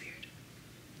 Corruption disappeared.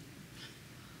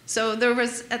 So there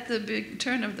was, at the big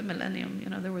turn of the millennium,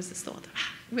 there was this thought,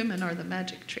 women are the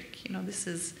magic trick.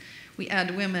 We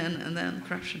add women and then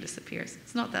corruption disappears.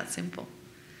 It's not that simple.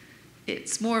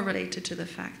 It's more related to the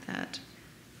fact that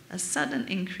a sudden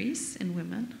increase in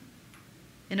women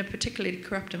in a particularly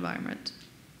corrupt environment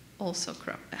also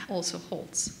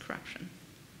holds corruption.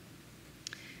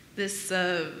 This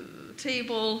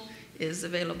table is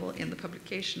available in the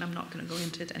publication. I'm not going to go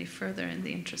into it any further in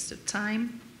the interest of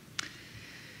time.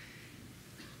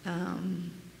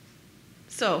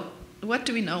 So, what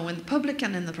do we know in the public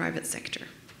and in the private sector?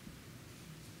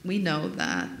 We know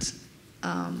that,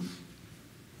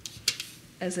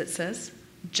 as it says,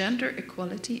 gender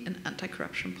equality and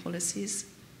anti-corruption policies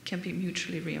can be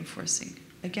mutually reinforcing.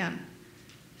 Again,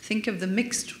 think of the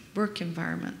mixed work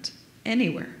environment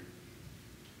anywhere,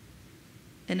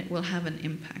 and it will have an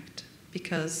impact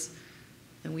because,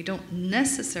 and we don't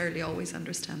necessarily always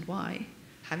understand why,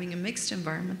 having a mixed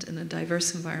environment and a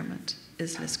diverse environment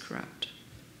is less corrupt.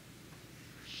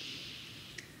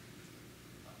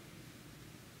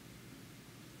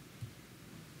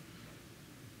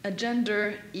 A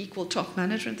gender equal top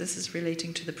management, this is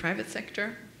relating to the private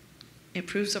sector,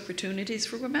 improves opportunities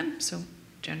for women, so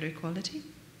gender equality,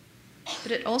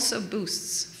 but it also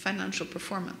boosts financial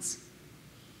performance.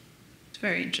 It's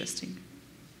very interesting.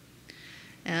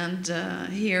 And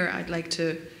here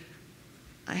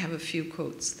I have a few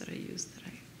quotes that I use that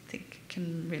I think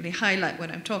can really highlight what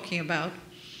I'm talking about.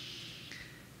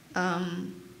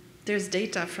 There's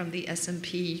data from the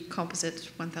S&P Composite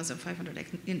 1500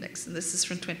 Index, and this is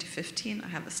from 2015. I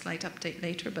have a slight update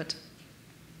later, but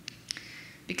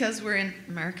because we're in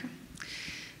America,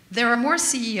 there are more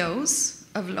CEOs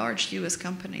of large US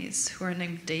companies who are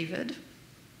named David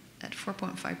at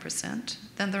 4.5%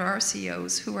 than there are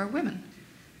CEOs who are women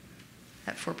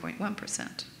at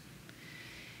 4.1%.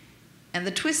 And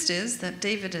the twist is that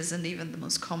David isn't even the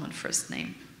most common first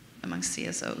name among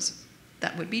CSOs.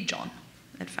 That would be John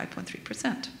at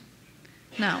 5.3%.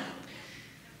 Now,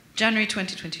 January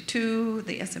 2022,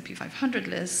 the S&P 500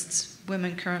 lists,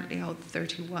 women currently hold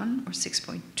 31 or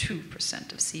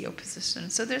 6.2% of CEO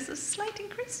positions. So there's a slight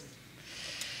increase.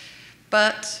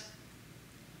 But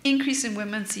increase in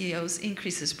women CEOs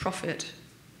increases profit.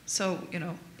 So,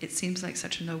 it seems like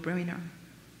such a no-brainer.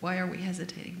 Why are we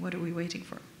hesitating? What are we waiting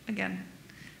for? Again,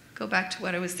 go back to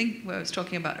what I was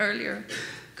talking about earlier.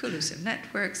 Collusive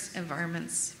networks,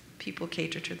 environments, people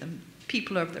cater to them.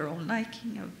 People of their own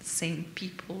liking, of the same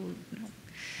people.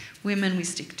 Women, we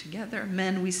stick together.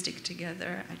 Men, we stick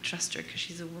together. I trust her because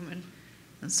she's a woman,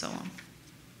 and so on.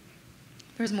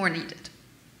 There's more needed.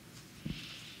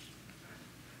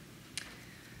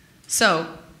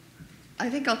 So, I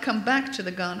think I'll come back to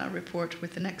the Ghana report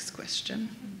with the next question,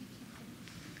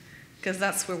 because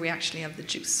that's where we actually have the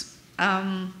juice.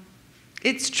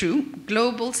 It's true,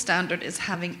 global standard is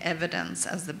having evidence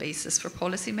as the basis for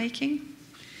policy making.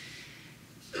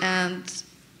 And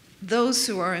those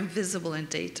who are invisible in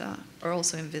data are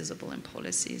also invisible in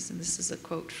policies. And this is a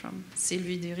quote from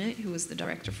Sylvie Duret, who is the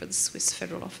director for the Swiss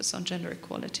Federal Office on Gender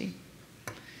Equality.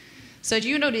 So at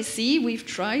UNODC, we've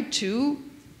tried to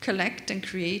collect and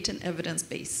create an evidence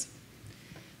base.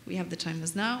 We have the time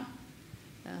as now.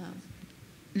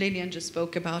 Lilian just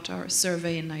spoke about our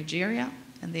survey in Nigeria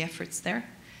and the efforts there.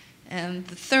 And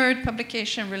the third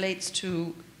publication relates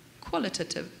to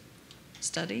qualitative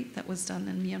study that was done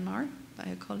in Myanmar by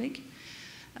a colleague,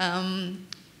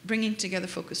 bringing together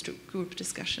focus group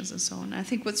discussions and so on. I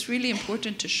think what's really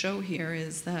important to show here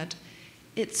is that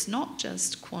it's not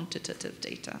just quantitative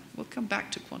data. We'll come back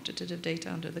to quantitative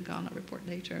data under the Ghana report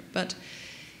later, but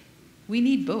we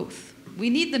need both. We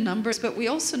need the numbers, but we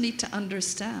also need to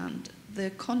understand the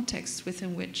context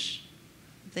within which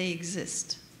they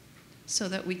exist so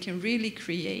that we can really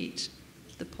create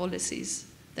the policies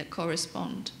that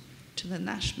correspond to the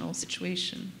national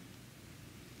situation.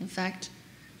 In fact,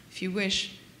 if you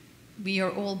wish, we are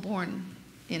all born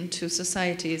into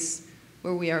societies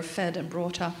where we are fed and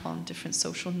brought up on different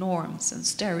social norms and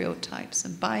stereotypes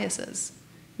and biases.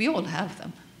 We all have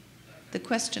them. The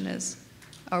question is,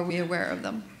 are we aware of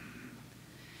them?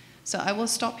 So I will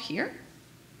stop here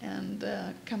and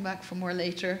come back for more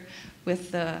later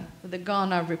with the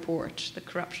Ghana report, the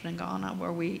corruption in Ghana,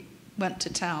 where we went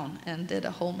to town and did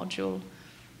a whole module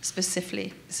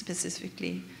specifically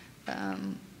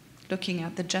looking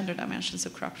at the gender dimensions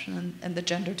of corruption and the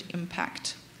gendered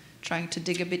impact, trying to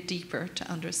dig a bit deeper to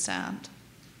understand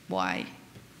why,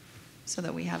 so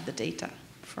that we have the data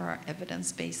for our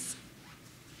evidence base.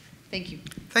 Thank you.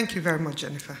 Thank you very much,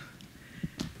 Jennifer.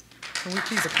 Can we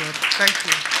please applaud? Thank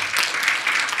you.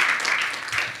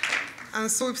 And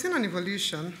so we've seen an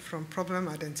evolution from problem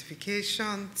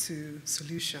identification to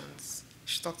solutions.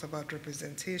 She talked about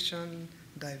representation,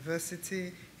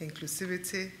 diversity,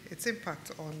 inclusivity, its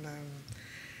impact on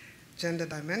gender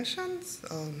dimensions,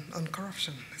 on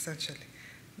corruption, essentially.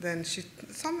 Then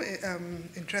some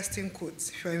interesting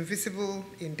quotes. If you're invisible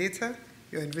in data,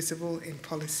 you're invisible in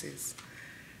policies.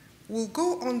 We'll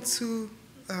go on to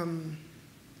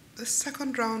the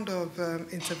second round of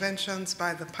interventions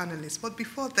by the panelists. But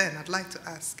before then, I'd like to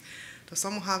ask, does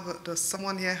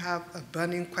someone here have a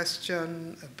burning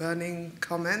question, a burning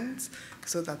comment,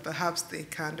 so that perhaps the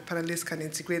panelists can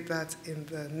integrate that in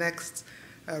the next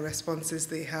responses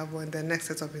they have or in their next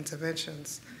set of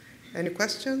interventions? Any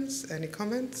questions? Any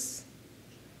comments?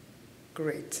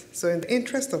 Great. So in the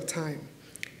interest of time,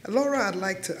 Laura, I'd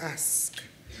like to ask,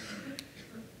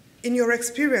 in your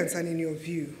experience and in your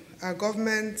view, are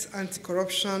government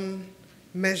anti-corruption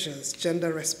measures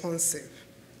gender responsive?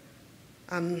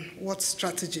 And what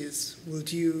strategies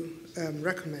would you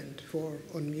recommend for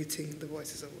unmuting the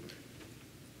voices of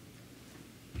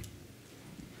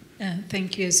women?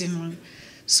 Thank you, Ezinwa.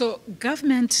 So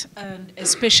government, and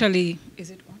especially, is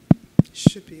it on?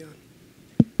 Should be on.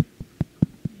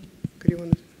 Could you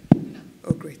want to?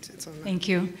 Oh, great, it's on. Thank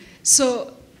you.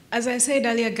 So, as I said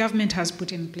earlier, government has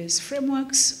put in place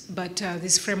frameworks, but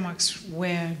these frameworks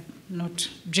were not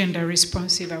gender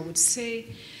responsive, I would say.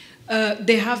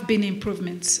 There have been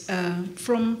improvements.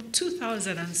 From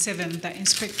 2007, the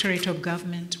Inspectorate of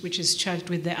Government, which is charged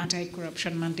with the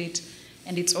anti-corruption mandate,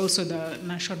 and it's also the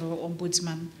National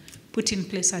Ombudsman, put in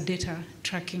place a data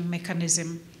tracking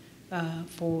mechanism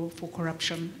for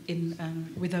corruption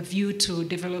with a view to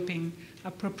developing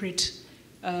appropriate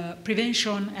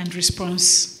prevention and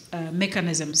response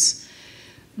mechanisms.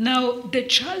 Now, the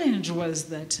challenge was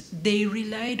that they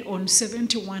relied on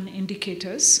 71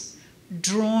 indicators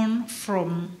drawn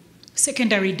from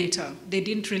secondary data. They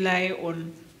didn't rely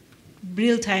on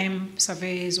real-time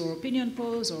surveys or opinion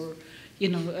polls or,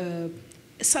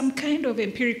 some kind of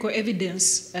empirical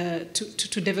evidence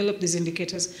to develop these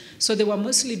indicators. So they were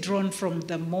mostly drawn from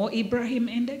the Mo Ibrahim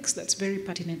Index, that's very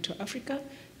pertinent to Africa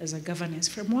as a governance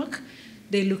framework.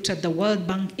 They looked at the World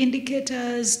Bank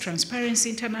indicators,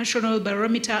 Transparency International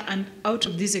Barometer, and out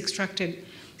of these extracted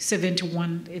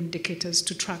 71 indicators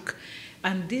to track.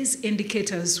 And these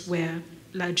indicators were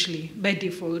largely, by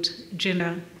default,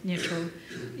 gender neutral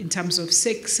in terms of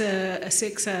sex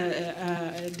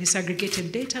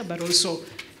disaggregated data, but also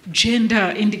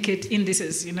gender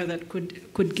indices, that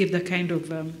could give the kind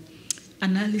of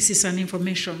analysis and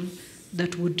information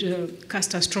that would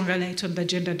cast a stronger light on the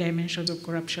gender dimensions of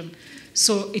corruption.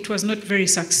 So it was not very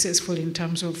successful in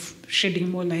terms of shedding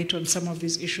more light on some of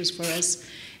these issues for us.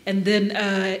 And then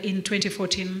in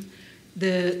 2014,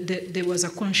 there was a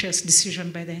conscious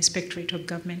decision by the Inspectorate of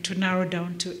Government to narrow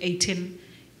down to 18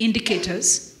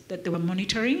 indicators that they were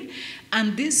monitoring.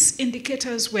 And these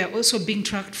indicators were also being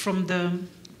tracked from the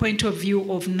point of view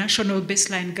of national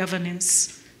baseline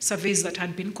governance surveys that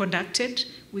had been conducted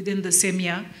within the same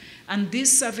year. And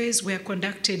these surveys were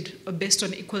conducted based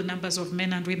on equal numbers of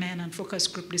men and women and focus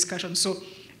group discussions. So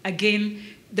again,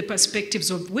 the perspectives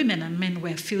of women and men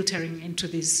were filtering into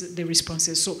the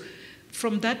responses. So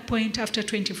from that point, after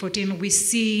 2014, we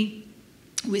see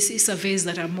surveys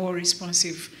that are more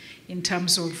responsive in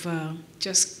terms of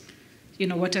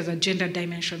what are the gender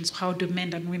dimensions, how do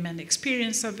men and women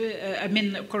experience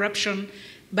corruption,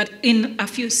 but in a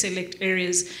few select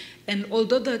areas. And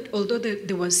although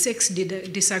there was sex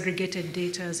disaggregated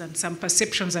data and some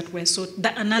perceptions that were sought,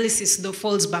 the analysis though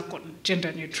falls back on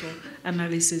gender neutral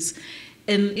analysis.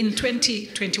 And in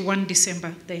 2021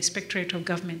 December, the Inspectorate of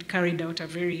Government carried out a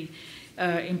very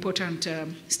important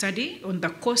study on the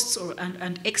costs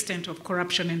and extent of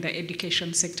corruption in the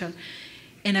education sector.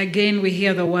 And again, we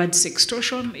hear the word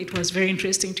sextortion. It was very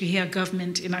interesting to hear a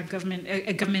government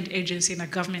agency in a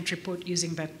government report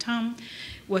using that term.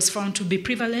 Was found to be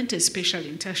prevalent, especially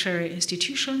in tertiary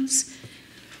institutions.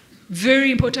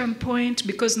 Very important point,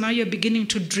 because now you're beginning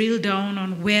to drill down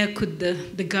on where could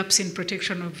the gaps in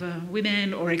protection of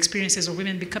women or experiences of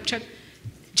women be captured.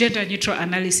 Gender neutral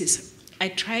analysis. I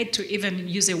tried to even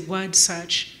use a word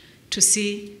search to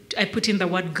see, I put in the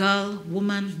word girl,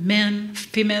 woman, man,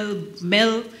 female,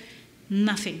 male,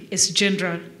 nothing. It's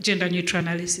gender neutral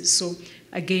analysis. So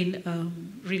again,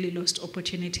 really lost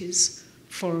opportunities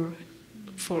for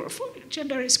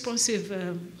gender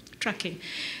responsive tracking.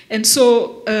 And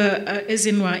so,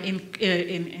 Ezinwa,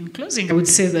 in closing, I would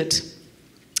say that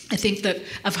I think that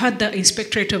I've heard the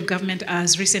Inspectorate of Government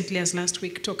as recently as last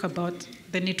week talk about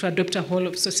the need to adopt a whole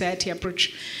of society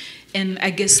approach. And I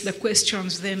guess the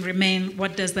questions then remain,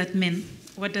 what does that mean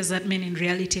What does that mean in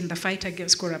reality in the fight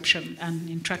against corruption and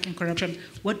in tracking corruption?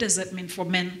 What does that mean for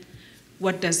men?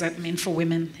 What does that mean for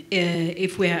women?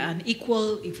 If we're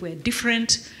unequal, if we're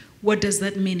different, what does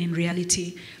that mean in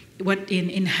reality? What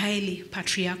in highly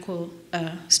patriarchal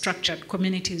structured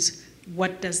communities,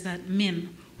 what does that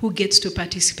mean? Who gets to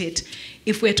participate?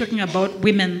 If we're talking about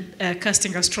women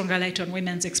casting a stronger light on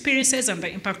women's experiences and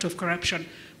the impact of corruption,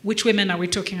 which women are we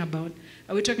talking about?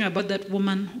 Are we talking about that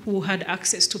woman who had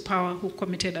access to power, who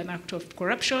committed an act of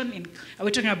corruption? Are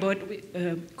we talking about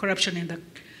corruption in the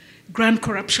grand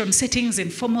corruption settings, in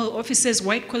formal offices,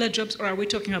 white-collar jobs, or are we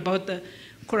talking about the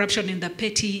corruption in the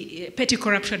petty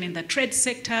corruption in the trade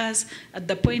sectors, at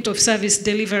the point of service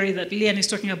delivery that LILIAN is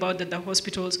talking about, at the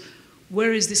hospitals?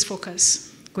 Where is this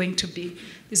focus going to be?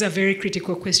 These are very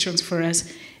critical questions for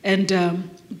us. And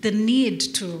the need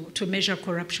to measure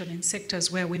corruption in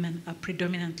sectors where women are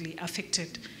predominantly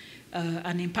affected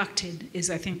and impacted is,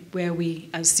 I think, where we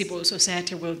as civil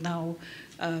society will now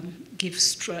give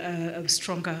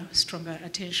stronger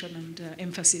attention and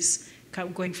emphasis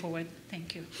going forward.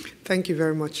 Thank you. Thank you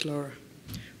very much, Laura.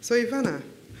 So Ivana,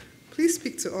 please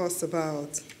speak to us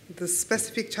about the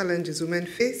specific challenges women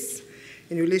face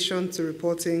in relation to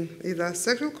reporting either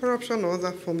sexual corruption or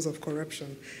other forms of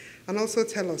corruption, and also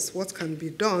tell us what can be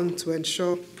done to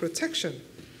ensure protection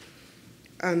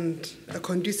and a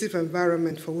conducive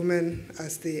environment for women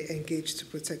as they engage to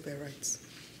protect their rights.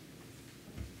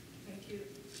 Thank you.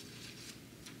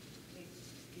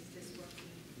 Is this working?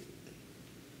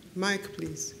 Mic,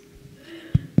 please.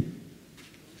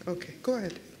 Okay, go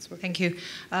ahead. Thank you.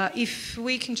 If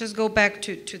we can just go back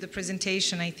to the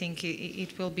presentation, I think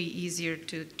it will be easier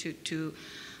to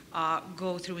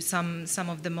go through some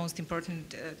of the most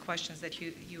important questions that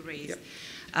you raised.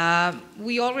 Yep.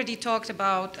 We already talked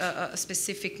about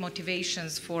specific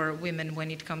motivations for women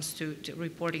when it comes to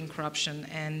reporting corruption,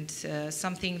 and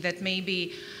something that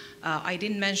maybe I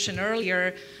didn't mention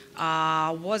earlier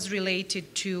was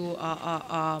related to...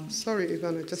 Sorry,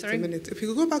 Ivana, just a minute. If you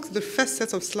could go back to the first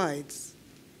set of slides.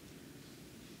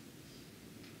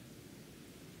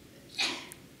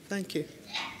 Thank you.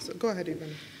 So go ahead,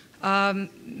 Ivana.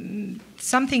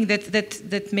 Something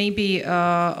that maybe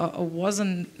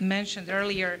wasn't mentioned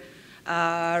earlier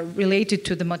related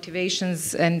to the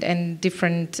motivations and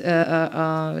different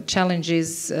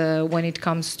challenges when it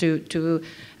comes to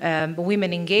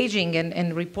women engaging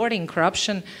and reporting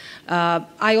corruption.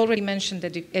 I already mentioned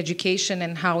that education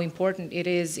and how important it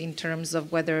is in terms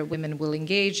of whether women will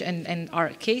engage, and our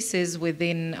cases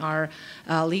within our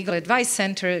legal advice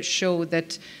center show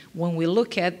that when we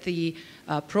look at the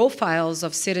profiles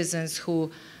of citizens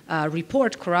who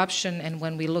report corruption, and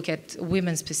when we look at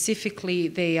women specifically,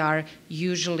 they are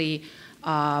usually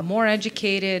more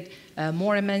educated,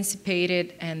 more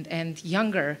emancipated, and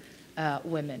younger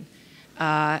women.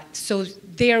 So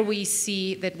there we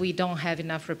see that we don't have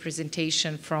enough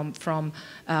representation from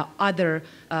other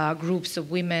groups of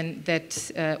women,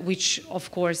 that which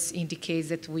of course indicates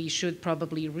that we should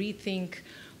probably rethink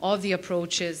all the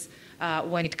approaches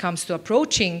when it comes to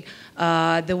approaching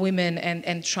the women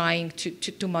and trying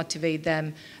to motivate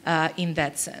them in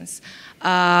that sense.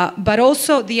 But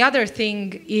also the other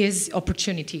thing is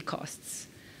opportunity costs.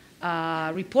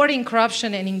 Reporting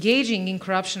corruption and engaging in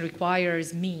corruption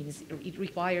requires means, it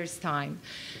requires time.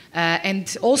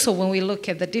 And also when we look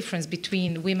at the difference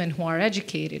between women who are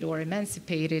educated or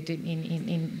emancipated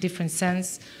in different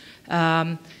sense,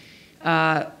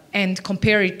 and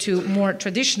compare it to more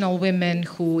traditional women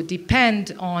who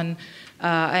depend on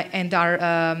and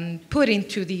are put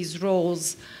into these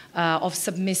roles of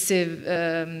submissive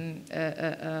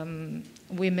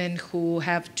women who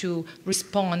have to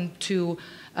respond to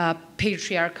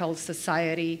patriarchal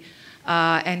society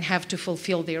and have to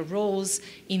fulfill their roles.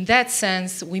 In that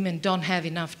sense, women don't have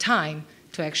enough time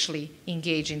to actually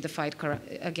engage in the fight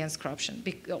against corruption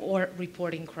or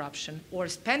reporting corruption or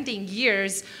spending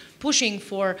years pushing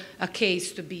for a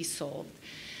case to be solved.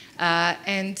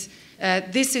 And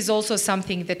this is also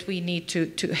something that we need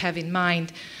to have in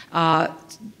mind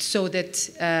so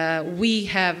that we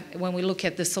have, when we look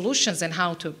at the solutions and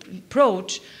how to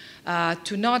approach,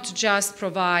 to not just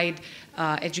provide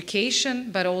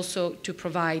education, but also to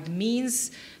provide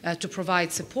means, to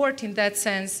provide support in that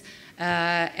sense,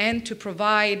 and to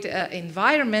provide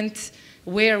environment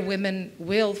where women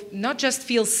will not just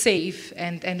feel safe,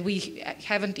 and we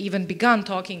haven't even begun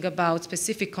talking about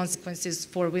specific consequences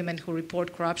for women who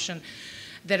report corruption,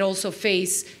 that also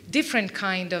face different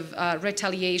kind of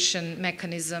retaliation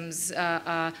mechanisms,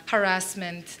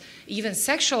 harassment, even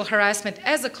sexual harassment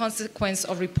as a consequence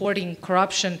of reporting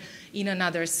corruption in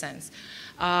another sense.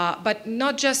 But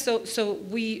not just so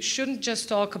we shouldn't just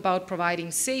talk about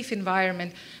providing safe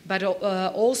environment, but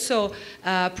also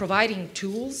providing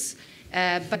tools,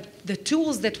 but the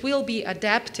tools that will be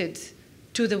adapted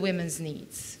to the women's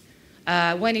needs.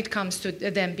 When it comes to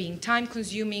them being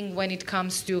time-consuming, when it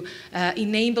comes to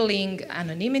enabling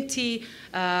anonymity,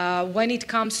 when it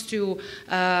comes to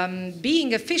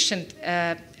being efficient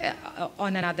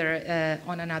on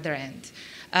another end.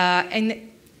 And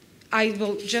I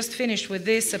will just finish with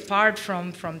this. Apart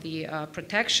from the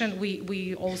protection,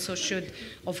 we also should,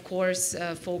 of course,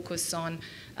 focus on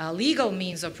legal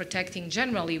means of protecting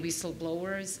generally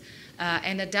whistleblowers,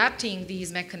 and adapting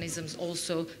these mechanisms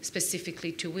also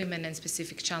specifically to women and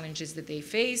specific challenges that they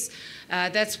face.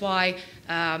 That's why,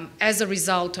 as a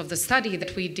result of the study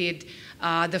that we did,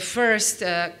 the first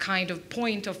kind of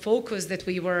point of focus that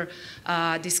we were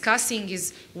discussing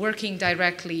is working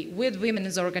directly with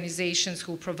women's organizations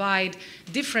who provide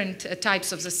different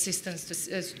types of assistance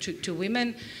to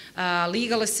women,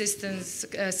 legal assistance,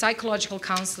 psychological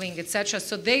counseling, etc.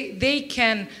 So they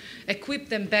can equip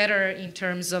them better in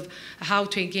terms of how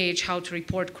to engage, how to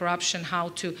report corruption, how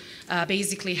to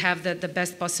basically have the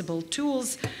best possible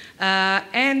tools.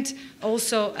 And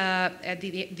also at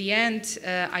the end,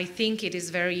 I think it is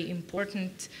very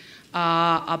important,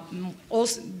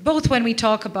 also, both when we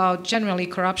talk about generally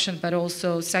corruption, but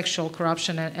also sexual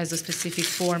corruption as a specific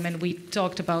form, and we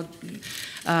talked about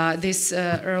this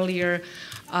earlier,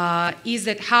 is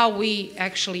that how we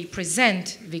actually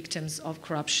present victims of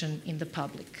corruption in the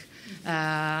public.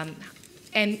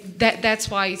 And that's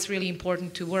why it's really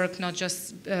important to work not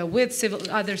just with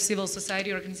other civil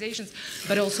society organizations,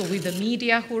 but also with the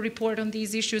media who report on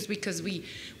these issues, because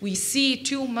we see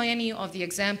too many of the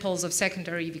examples of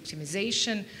secondary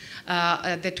victimization,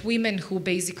 that women who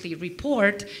basically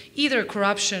report either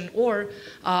corruption or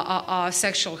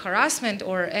sexual harassment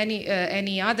or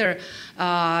any other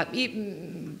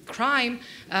crime,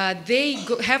 they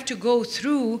have to go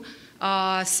through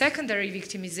secondary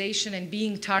victimization and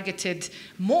being targeted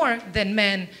more than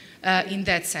men in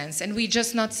that sense. And we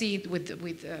just not see it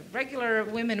with regular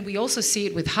women, we also see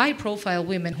it with high-profile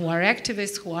women who are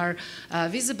activists, who are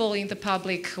visible in the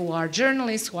public, who are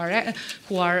journalists,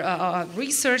 who are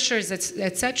researchers,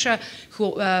 etc.,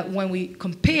 who, when we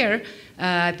compare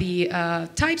the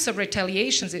types of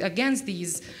retaliations against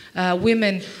these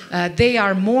women, they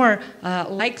are more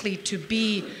likely to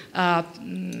be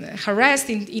harassed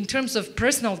in terms of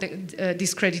personal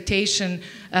discreditation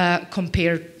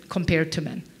compared to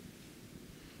men.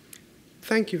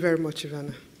 Thank you very much,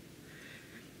 Ivana.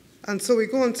 And so we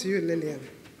go on to you, Lilian.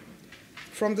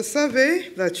 From the survey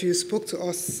that you spoke to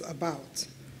us about,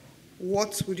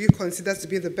 what would you consider to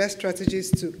be the best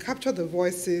strategies to capture the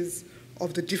voices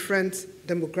of the different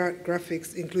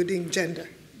demographics, including gender?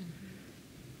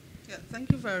 Yeah,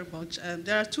 thank you very much.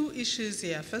 There are two issues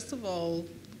here. First of all,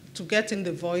 to get in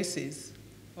the voices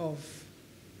of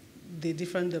the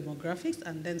different demographics,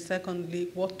 and then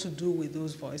secondly, what to do with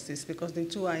those voices, because the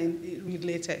two are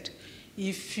related.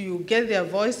 If you get their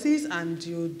voices and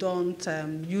you don't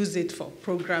use it for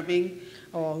programming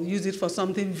or use it for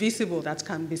something visible that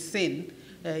can be seen,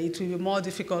 it will be more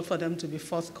difficult for them to be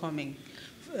forthcoming.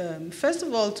 First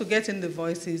of all, to get in the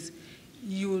voices,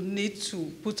 you need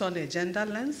to put on a gender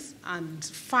lens and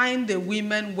find the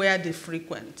women where they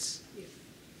frequent.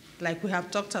 Like we have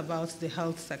talked about the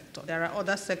health sector. There are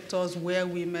other sectors where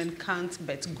women can't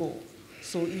but go.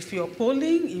 So if you're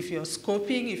polling, if you're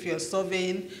scoping, if you're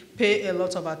surveying, pay a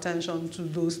lot of attention to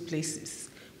those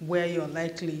places where you're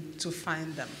likely to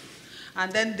find them.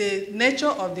 And then the nature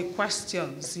of the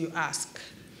questions you ask.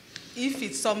 If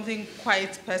it's something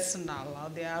quite personal, or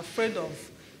they are afraid of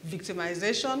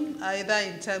victimization, either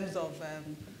in terms of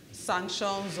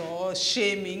sanctions or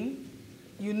shaming,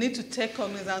 you need to take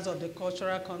cognizance of the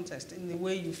cultural context in the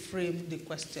way you frame the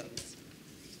questions.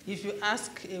 If you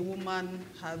ask a woman,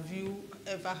 have you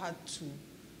ever had to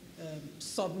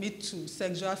submit to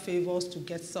sexual favors to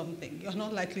get something, you're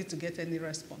not likely to get any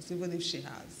response, even if she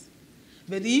has.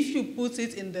 But if you put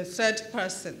it in the third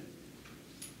person,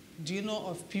 do you know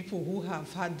of people who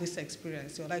have had this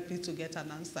experience, you're likely to get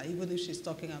an answer, even if she's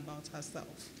talking about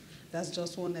herself. That's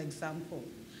just one example.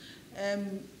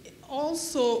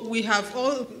 Also, we have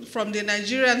from the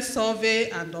Nigerian survey,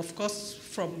 and of course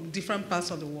from different parts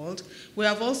of the world, we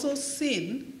have also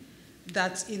seen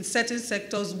that in certain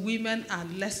sectors, women are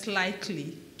less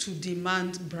likely to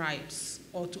demand bribes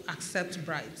or to accept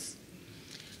bribes.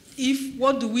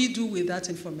 What do we do with that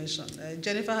information?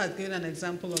 Jennifer has given an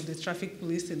example of the traffic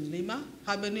police in Lima.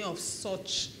 How many of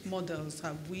such models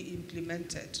have we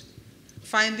implemented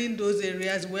finding those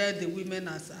areas where the women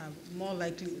are more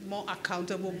likely, more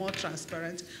accountable, more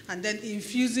transparent, and then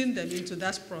infusing them into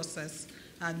that process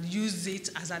and use it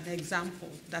as an example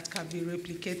that can be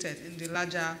replicated in the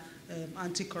larger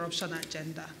anti-corruption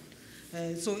agenda.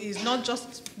 So it's not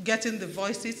just getting the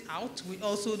voices out, we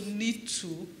also need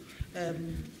to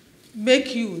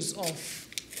make use of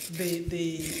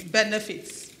the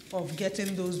benefits of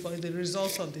getting those, the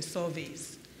results of the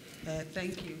surveys.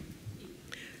 Thank you.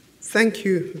 Thank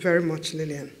you very much,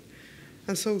 Lilian.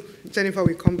 And so, Jennifer,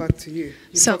 we come back to you.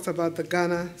 You talked about the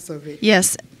Ghana survey.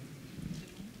 Yes.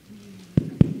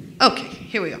 Okay,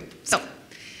 here we go. So,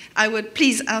 I would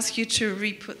please ask you to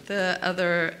re-put the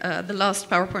last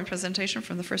PowerPoint presentation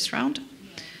from the first round.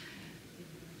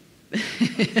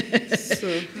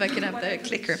 If I can have the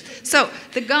clicker. So,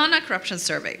 the Ghana corruption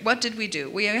survey, what did we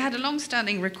do? We had a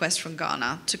long-standing request from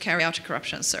Ghana to carry out a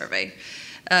corruption survey.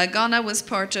 Ghana was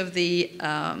part of the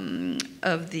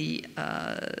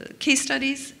case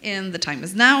studies in The Time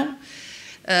Is Now.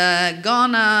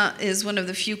 Ghana is one of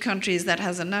the few countries that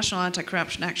has a national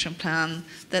anti-corruption action plan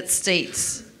that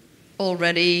states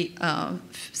already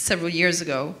several years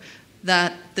ago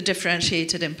that the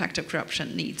differentiated impact of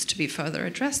corruption needs to be further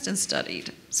addressed and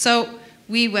studied. So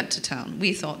we went to town.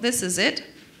 We thought, this is it.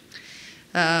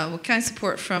 With kind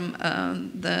support from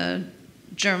the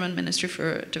German Ministry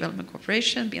for Development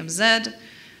Cooperation, BMZ.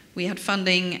 We had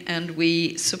funding, and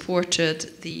we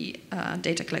supported the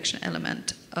data collection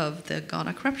element of the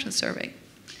Ghana corruption survey.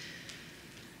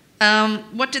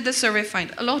 What did the survey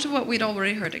find? A lot of what we'd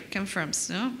already heard. It confirms,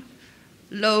 you know,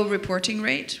 low reporting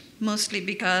rate, mostly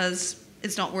because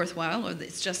it's not worthwhile, or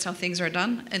it's just how things are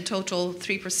done. In total,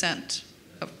 3%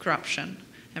 of corruption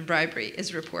and bribery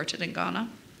is reported in Ghana,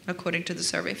 according to the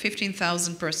survey.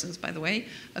 15,000 persons, by the way,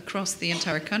 across the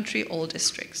entire country, all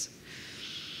districts.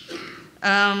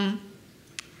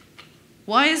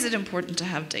 Why is it important to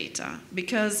have data?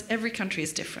 Because every country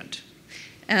is different.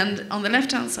 And on the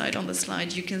left-hand side on the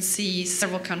slide, you can see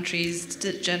several countries,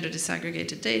 gender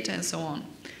disaggregated data, and so on.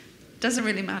 It doesn't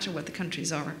really matter what the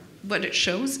countries are. What it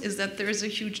shows is that there is a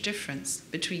huge difference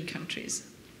between countries.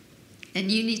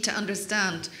 And you need to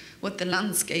understand what the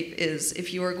landscape is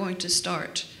if you are going to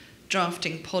start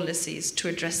drafting policies to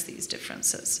address these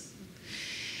differences.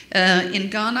 In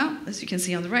Ghana, as you can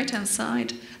see on the right-hand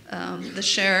side, the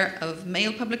share of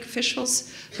male public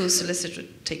officials who solicit to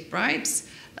take bribes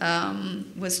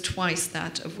was twice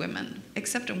that of women,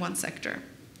 except in one sector,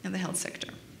 in the health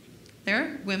sector.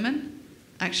 There, women,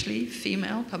 actually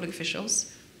female public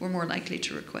officials, were more likely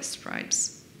to request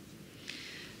bribes.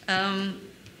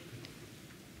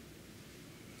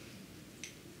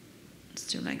 Let's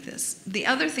do like this. The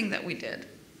other thing that we did,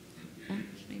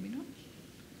 maybe not,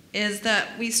 is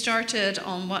that we started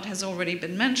on what has already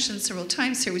been mentioned several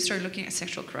times here. We started looking at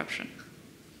sexual corruption.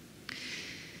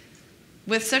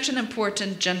 With such an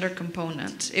important gender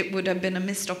component, it would have been a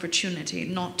missed opportunity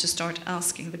not to start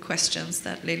asking the questions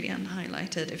that Lilian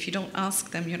highlighted. If you don't ask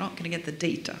them, you're not going to get the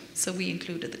data. So we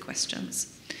included the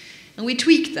questions. And we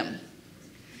tweaked them.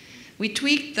 We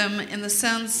tweaked them in the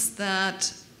sense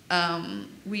that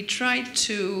we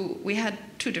had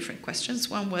two different questions.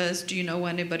 One was, do you know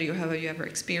anybody or have you ever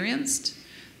experienced?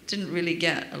 Didn't really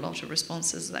get a lot of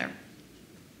responses there.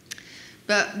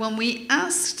 But when we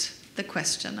asked the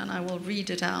question, and I will read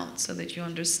it out so that you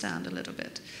understand a little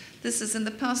bit. This is in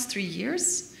the past 3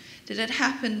 years. Did it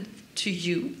happen to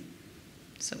you,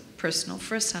 so personal,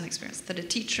 first-hand experience, that a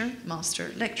teacher,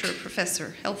 master, lecturer,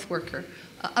 professor, health worker,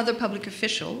 other public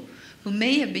official who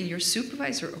may have been your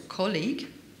supervisor or colleague,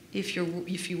 if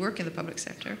you work in the public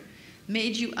sector,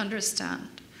 made you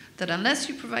understand that unless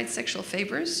you provide sexual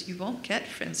favors, you won't get,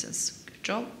 for instance, a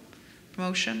job,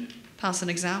 promotion, pass an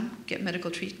exam, get medical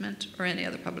treatment, or any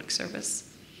other public service.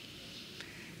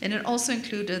 And it also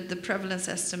included the prevalence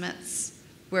estimates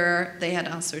where they had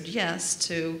answered yes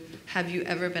to, have you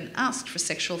ever been asked for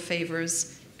sexual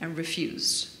favors and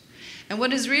refused? And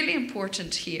what is really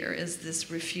important here is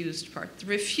this refused part. The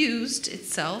refused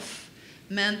itself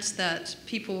meant that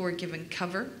people were given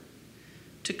cover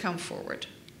to come forward.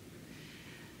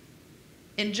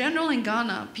 In general, in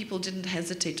Ghana, people didn't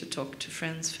hesitate to talk to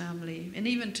friends, family, and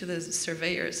even to the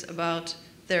surveyors about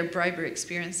their bribery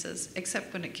experiences,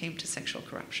 except when it came to sexual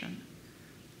corruption.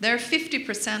 There,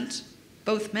 50%,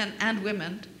 both men and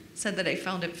women, said that they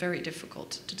found it very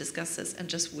difficult to discuss this and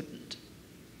just wouldn't.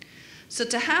 So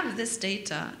to have this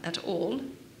data at all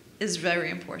is very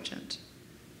important.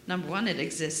 Number one, it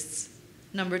exists.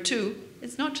 Number two,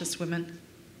 it's not just women,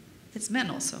 it's men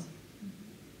also.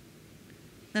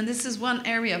 And this is one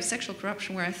area of sexual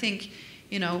corruption where I think,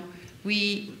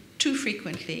 we too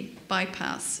frequently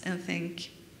bypass and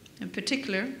think, in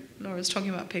particular, Laura's talking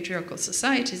about patriarchal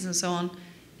societies and so on,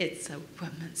 it's a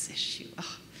woman's issue.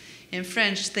 Oh. In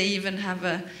French, they even have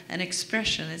an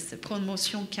expression, it's the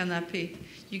promotion canapé.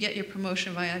 You get your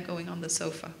promotion via going on the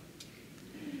sofa.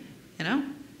 You know?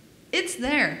 It's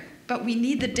there, but we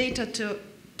need the data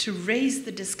to raise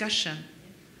the discussion,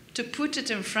 to put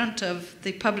it in front of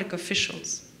the public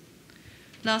officials.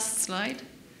 Last slide,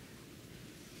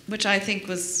 which I think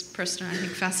was personally,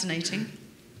 fascinating.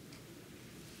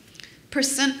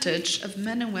 Percentage of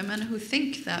men and women who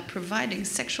think that providing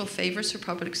sexual favors for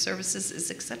public services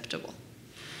is acceptable.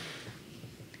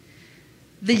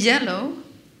 The yellow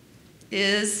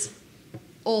is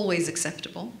always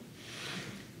acceptable.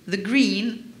 The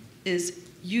green is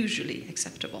usually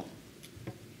acceptable.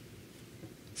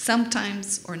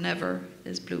 Sometimes or never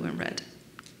is blue and red.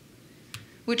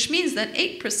 Which means that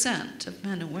 8% of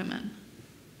men and women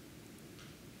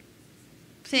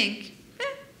think,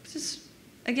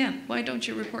 again, why don't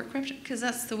you report corruption? Because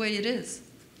that's the way it is.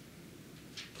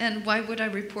 And why would I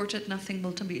report it? Nothing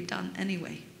will be done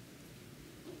anyway.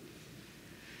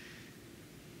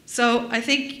 So I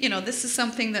think, this is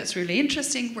something that's really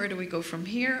interesting. Where do we go from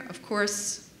here? Of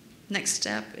course, next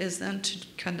step is then to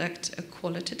conduct a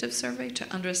qualitative survey to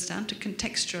understand, to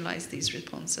contextualize these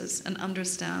responses and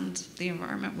understand the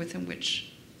environment within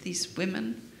which these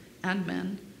women and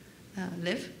men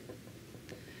live.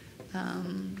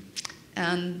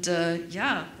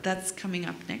 That's coming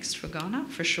up next for Ghana,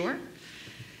 for sure.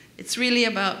 It's really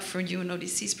about, from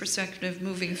UNODC's perspective,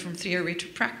 moving from theory to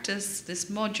practice. This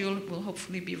module will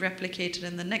hopefully be replicated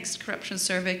in the next corruption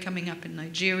survey coming up in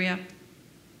Nigeria.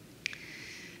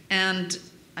 And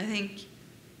I think,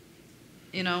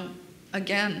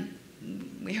 again,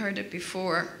 we heard it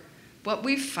before, what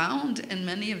we've found in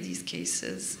many of these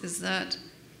cases is that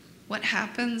what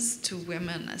happens to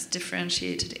women as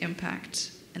differentiated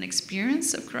impact and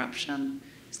experience of corruption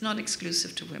is not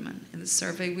exclusive to women. In the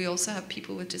survey, we also have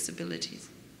people with disabilities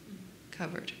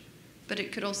covered. But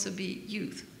it could also be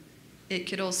youth. It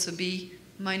could also be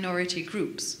minority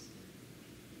groups,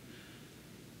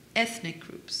 ethnic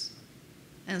groups,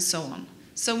 and so on.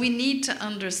 So we need to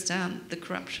understand the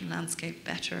corruption landscape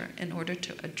better in order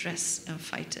to address and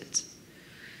fight it.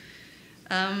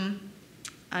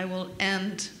 I will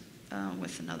end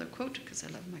with another quote, because I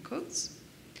love my quotes.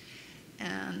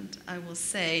 And I will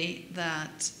say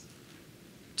that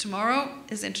tomorrow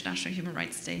is International Human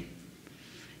Rights Day.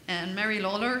 And Mary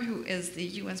Lawler, who is the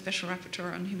UN Special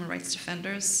Rapporteur on Human Rights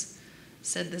Defenders,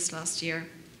 said this last year.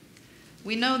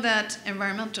 We know that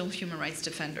environmental human rights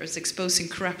defenders exposing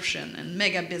corruption and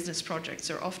mega business projects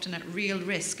are often at real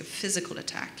risk of physical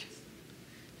attack.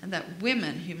 And that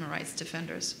women human rights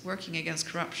defenders working against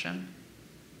corruption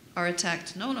are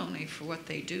attacked not only for what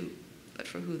they do, but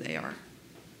for who they are.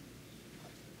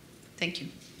 Thank you.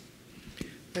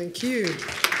 Thank you.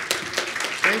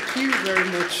 Thank you very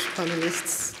much,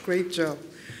 panelists. Great job.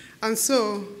 And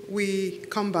so we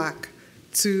come back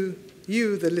to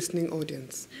you, the listening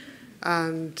audience.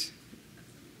 And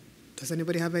does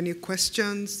anybody have any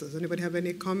questions? Does anybody have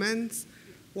any comments?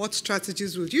 What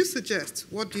strategies would you suggest?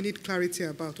 What do you need clarity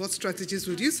about? What strategies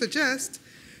would you suggest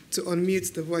to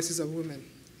unmute the voices of women?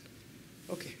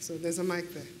 Okay, so there's a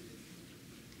mic there.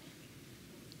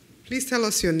 Please tell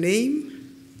us your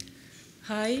name.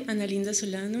 Hi, Ana Linda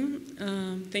Solano.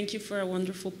 Thank you for a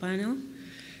wonderful panel.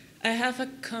 I have a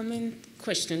comment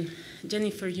question.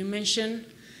 Jennifer, you mentioned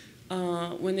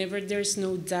whenever there's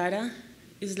no data,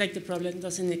 it's like the problem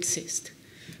doesn't exist.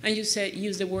 And you said,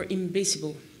 use the word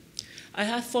invisible. I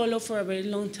have followed for a very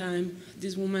long time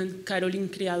this woman, Caroline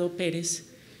Criado Perez.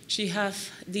 She has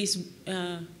this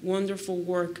wonderful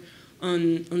work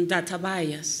on data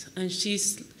bias. And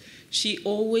she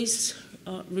always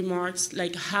remarks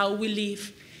like how we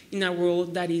live in a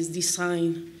world that is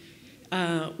designed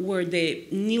where the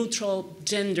neutral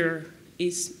gender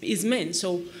is men.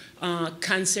 So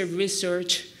cancer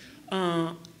research,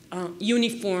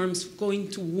 uniforms, going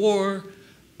to war,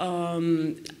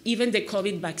 even the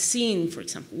COVID vaccine, for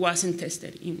example, wasn't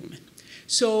tested in women.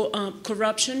 So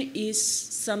corruption is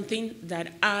something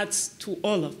that adds to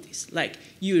all of this, like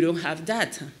you don't have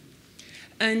data.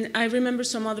 And I remember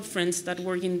some other friends that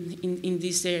work in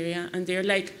this area, and they're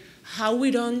like, how we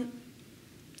don't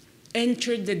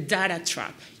enter the data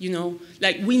trap,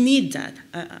 Like we need that,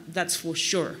 that's for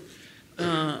sure.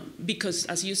 Because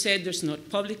as you said, there's not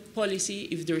public policy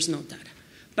if there's no data.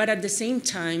 But at the same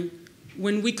time,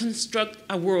 when we construct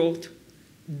a world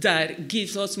that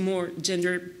gives us more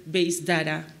gender-based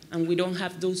data and we don't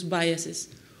have those biases,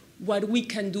 what we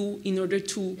can do in order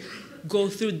to go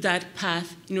through that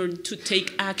path, in order to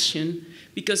take action,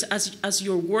 because as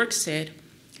your work said,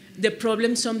 The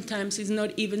problem sometimes is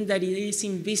not even that it is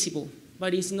invisible,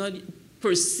 but it's not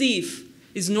perceived,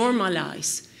 it's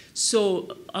normalized.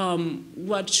 So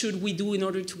what should we do in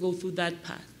order to go through that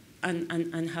path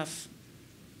and have,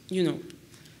 you know,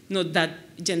 not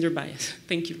that gender bias?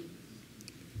 Thank you.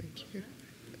 Thank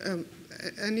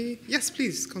you. Yes,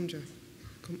 please, come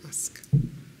ask.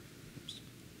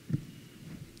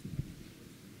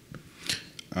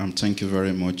 Thank you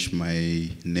very much. My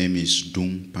name is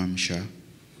Dung Pamsha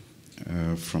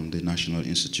from the National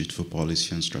Institute for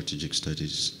Policy and Strategic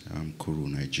Studies, Kuru,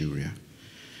 Nigeria.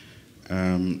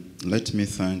 Let me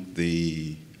thank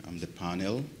the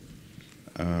panel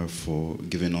for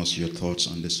giving us your thoughts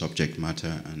on the subject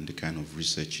matter and the kind of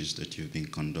researches that you've been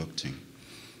conducting.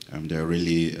 They're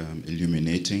really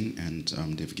illuminating, and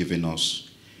they've given us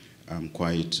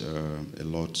quite a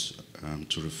lot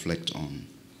to reflect on.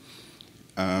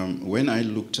 When I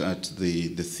looked at the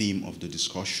theme of the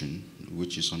discussion,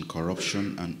 which is on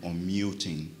corruption and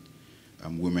unmuting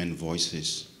women's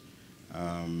voices,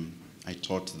 I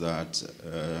thought that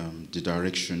the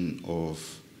direction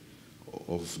of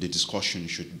the discussion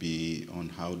should be on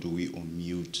how do we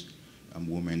unmute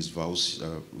women's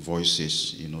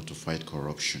voices, you know, to fight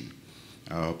corruption.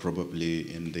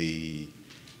 Probably in the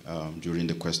during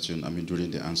the question,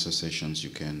 during the answer sessions, you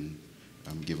can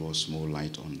give us more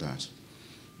light on that.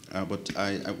 But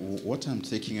what I'm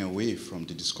taking away from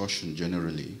the discussion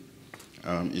generally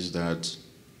is that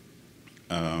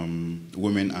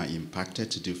women are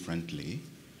impacted differently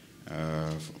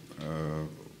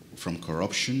from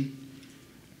corruption.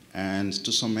 And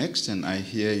to some extent, I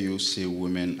hear you say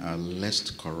women are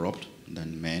less corrupt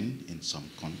than men in some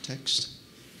context.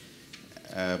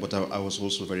 But I was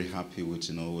also very happy with,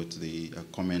 with the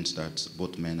comment that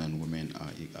both men and women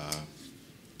are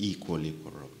equally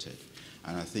corrupted.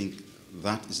 And I think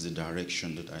that is the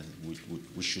direction that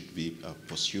we should be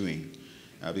pursuing.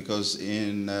 Because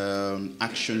in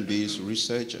action-based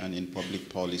research and in public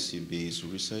policy-based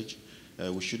research,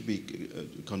 we should be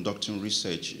conducting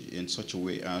research in such a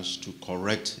way as to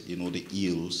correct, the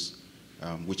ills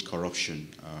which corruption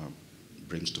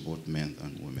brings to both men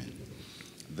and women.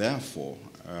 Therefore,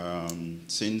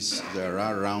 since there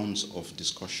are rounds of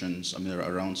discussions, there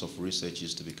are rounds of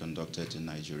researches to be conducted in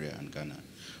Nigeria and Ghana,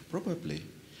 probably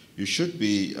you should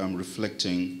be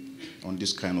reflecting on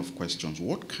this kind of questions.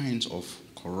 What kinds of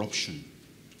corruption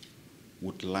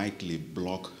would likely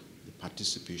block the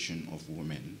participation of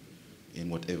women in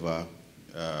whatever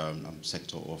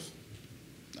sector of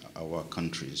our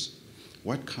countries?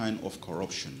 What kind of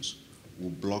corruptions will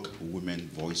block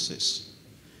women's voices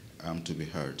to be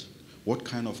heard? What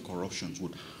kind of corruptions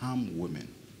would harm women?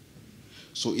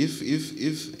 So if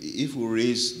we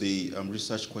raise the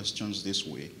research questions this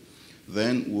way,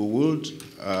 then we would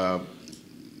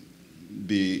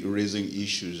be raising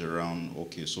issues around,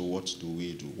 okay, so what do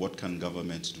we do? What can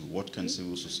governments do? What can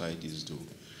civil societies do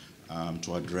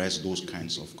to address those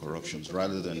kinds of corruptions,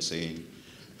 rather than saying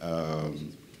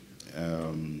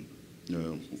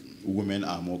women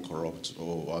are more corrupt,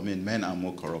 or men are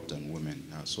more corrupt than women.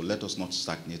 So let us not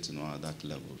stagnate at that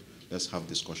level. Let's have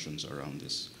discussions around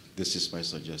this. This is my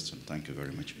suggestion. Thank you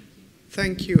very much.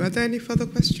 Thank you. Are there any further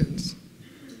questions?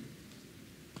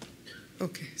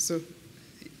 Okay, so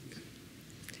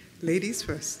ladies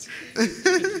first.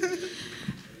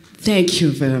 Thank you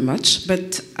very much.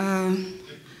 But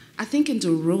I think in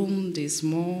the room there's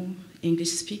more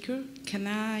English speaker. Can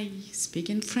I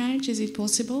speak in French? Is it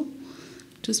possible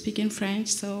to speak in French?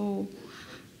 So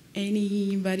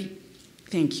anybody?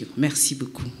 Thank you. Merci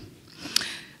beaucoup.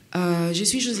 Je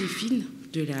suis Joséphine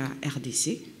de la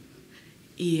RDC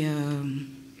et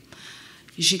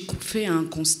j'ai fait un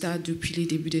constat depuis les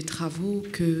débuts des travaux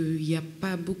qu'il n'y a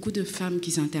pas beaucoup de femmes qui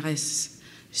s'intéressent,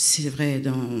 c'est vrai,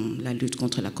 dans la lutte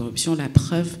contre la corruption. La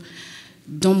preuve,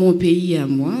 dans mon pays à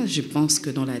moi, je pense que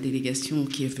dans la délégation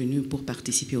qui est venue pour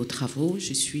participer aux travaux,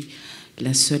 je suis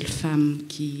la seule femme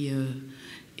qui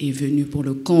est venue pour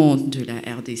le compte de la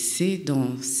RDC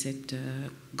dans cette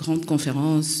grande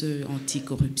conférence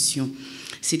anticorruption.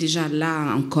 C'est déjà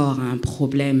là encore un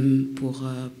problème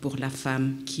pour la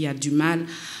femme qui a du mal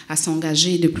à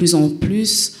s'engager de plus en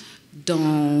plus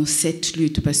dans cette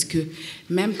lutte, parce que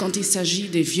même quand il s'agit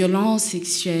de violences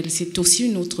sexuelles, c'est aussi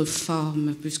une autre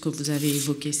forme, puisque vous avez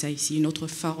évoqué ça ici, une autre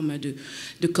forme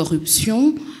de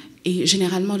corruption. Et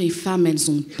généralement, les femmes,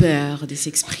 elles ont peur de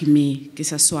s'exprimer, que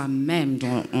ce soit même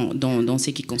dans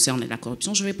ce qui concerne la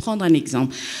corruption. Je vais prendre un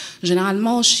exemple.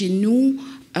 Généralement, chez nous,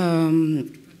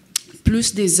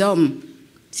 plus des hommes,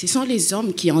 ce sont les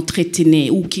hommes qui entretenaient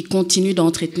ou qui continuent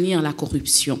d'entretenir la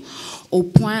corruption, au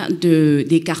point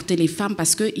d'écarter les femmes,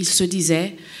 parce qu'ils se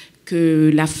disaient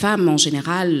que la femme en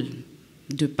général,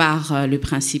 de par le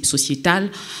principe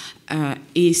sociétal,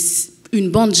 est une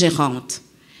bonne gérante.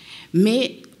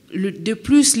 Mais de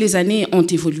plus les années ont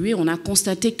évolué, on a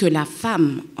constaté que la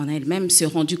femme en elle-même s'est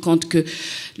rendue compte que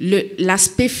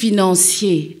l'aspect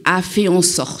financier a fait en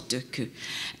sorte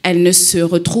qu'elle ne se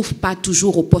retrouve pas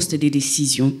toujours au poste des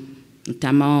décisions,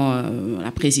 notamment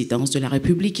la présidence de la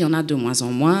République. Il y en a de moins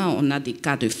en moins, on a des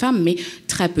cas de femmes, mais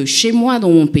très peu. Chez moi,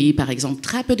 dans mon pays, par exemple,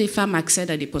 très peu de femmes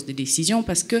accèdent à des postes de décision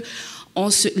parce que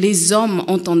les hommes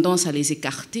ont tendance à les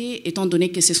écarter, étant donné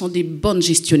que ce sont des bonnes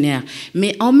gestionnaires.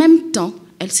 Mais en même temps,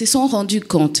 elles se sont rendues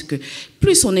compte que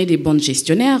plus on est des bonnes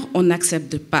gestionnaires, on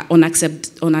n'accède pas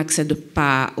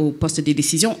au poste de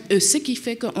décision, ce qui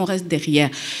fait qu'on reste derrière.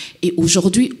 Et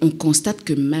aujourd'hui, on constate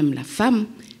que même la femme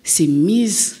s'est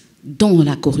mise dans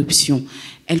la corruption.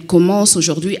 Elle commence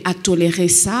aujourd'hui à tolérer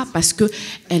ça parce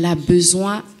qu'elle a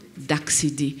besoin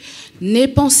d'accéder. Ne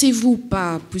pensez-vous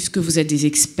pas, puisque vous êtes des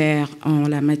experts en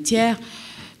la matière,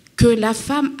 que la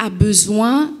femme a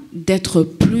besoin d'être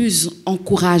plus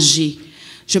encouragée?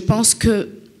 Je pense que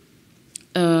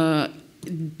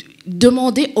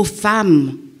demander aux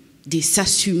femmes de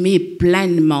s'assumer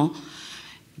pleinement,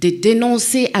 de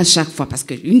dénoncer à chaque fois, parce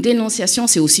qu'une dénonciation,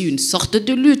 c'est aussi une sorte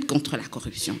de lutte contre la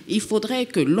corruption. Il faudrait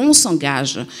que l'on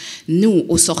s'engage, nous,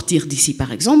 au sortir d'ici,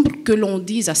 par exemple, que l'on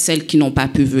dise à celles qui n'ont pas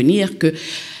pu venir que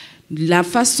la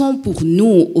façon pour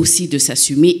nous aussi de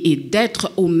s'assumer et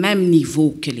d'être au même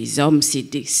niveau que les hommes, c'est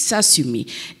de s'assumer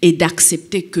et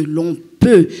d'accepter que l'on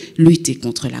peut lutter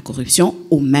contre la corruption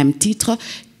au même titre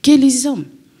que les hommes.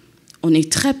 On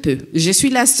est très peu. Je suis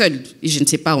la seule, je ne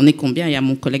sais pas on est combien, il y a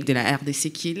mon collègue de la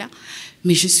RDC qui est là,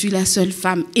 mais je suis la seule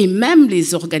femme. Et même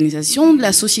les organisations de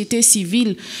la société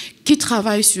civile qui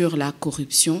travaillent sur la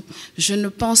corruption, je ne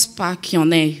pense pas qu'il y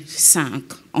en ait 5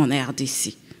 en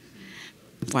RDC.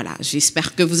 Voilà,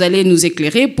 j'espère que vous allez nous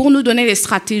éclairer pour nous donner les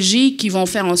stratégies qui vont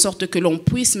faire en sorte que l'on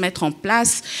puisse mettre en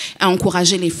place et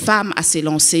encourager les femmes à se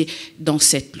lancer dans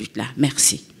cette lutte-là.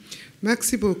 Merci.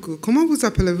 Merci beaucoup. Comment vous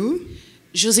appelez-vous?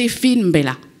 Joséphine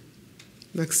Bella.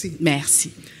 Merci.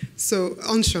 Merci. So,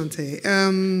 enchanté.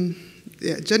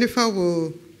 Jennifer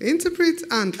will interpret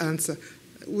and answer.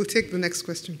 We'll take the next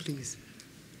question, please.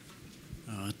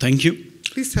 Thank you.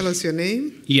 Please tell us your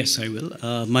name. Yes, I will.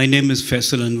 My name is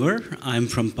Faisal Anwar. I'm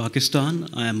from Pakistan.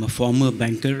 I am a former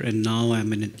banker and now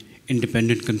I'm an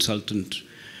independent consultant.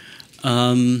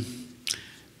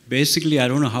 Basically, I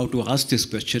don't know how to ask this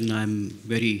question. I'm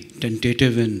very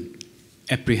tentative and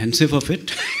apprehensive of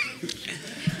it.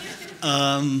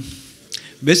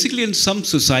 Basically, in some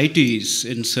societies,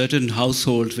 in certain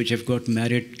households which have got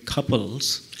married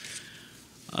couples,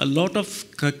 a lot of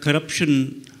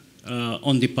corruption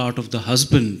on the part of the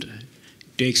husband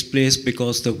takes place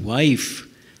because the wife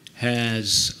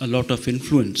has a lot of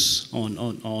influence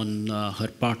on her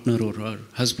partner or her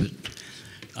husband.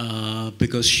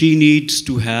 Because she needs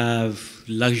to have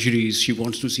luxuries, she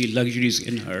wants to see luxuries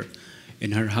in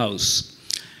her house.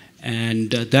 And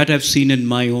that I've seen in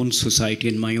my own society,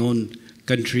 in my own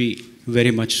country, very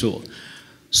much so.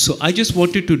 So I just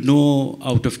wanted to know,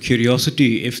 out of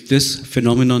curiosity, if this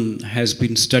phenomenon has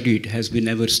been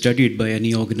ever studied by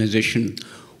any organization,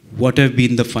 what have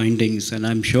been the findings? And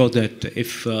I'm sure that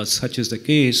if such is the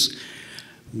case,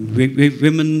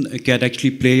 women can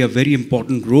actually play a very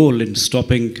important role in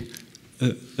stopping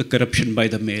corruption by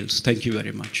the males. Thank you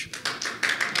very much.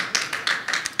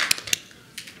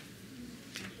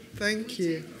 Thank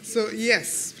you. So,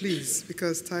 yes, please,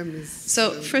 because time is...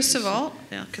 So, first of all,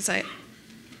 because I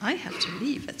have to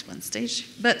leave at one stage,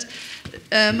 but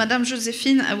Madame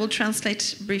Joséphine, I will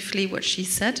translate briefly what she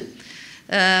said.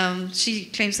 She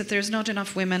claims that there's not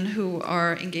enough women who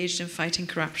are engaged in fighting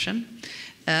corruption,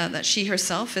 that she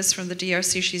herself is from the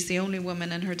DRC, she's the only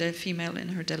woman and female in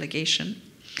her delegation.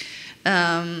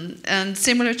 And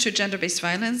similar to gender-based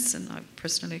violence, and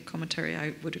personally, commentary,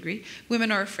 I would agree,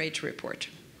 women are afraid to report.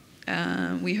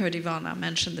 We heard Ivana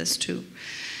mention this too.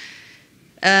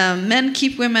 Men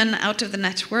keep women out of the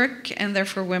network, and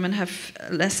therefore women have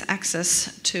less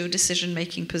access to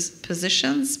decision-making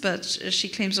positions, but she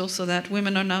claims also that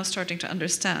women are now starting to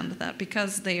understand that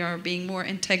because they are being more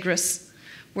integrous,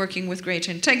 working with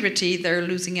greater integrity, they're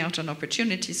losing out on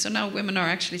opportunities. So now women are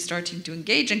actually starting to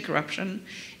engage in corruption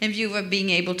in view of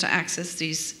being able to access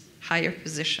these higher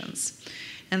positions.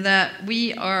 And that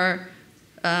we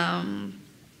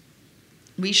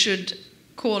should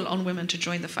call on women to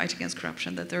join the fight against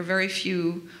corruption, that there are very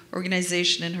few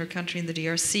organizations in her country, in the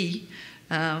DRC,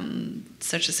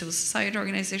 such as civil society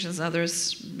organizations,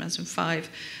 others, as in 5,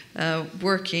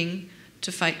 working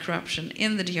to fight corruption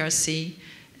in the DRC.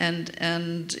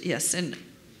 And yes, and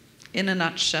in a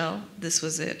nutshell, this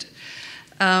was it.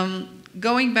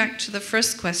 Going back to the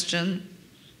first question,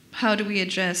 how do we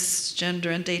address gender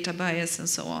and data bias and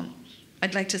so on?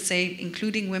 I'd like to say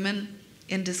including women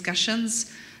in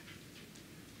discussions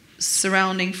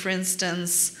surrounding, for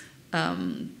instance,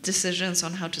 decisions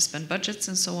on how to spend budgets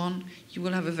and so on. You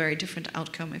will have a very different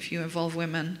outcome if you involve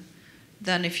women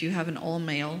than if you have an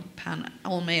all-male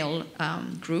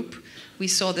group. We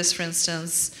saw this, for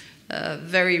instance,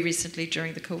 very recently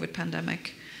during the COVID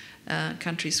pandemic,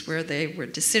 countries where there were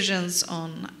decisions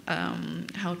on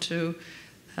how to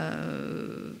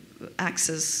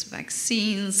access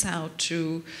vaccines, how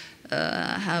to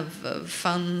have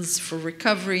funds for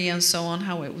recovery and so on,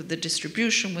 how the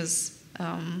distribution was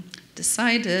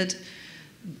decided,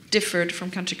 differed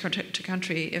from country to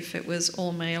country if it was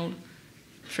all male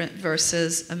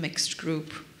versus a mixed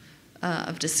group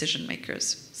of decision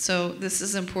makers. So this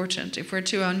is important. If we're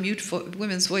to unmute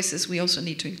women's voices, we also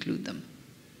need to include them.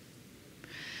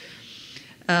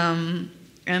 And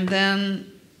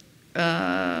then,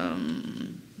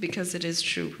 because it is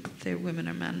true, they're women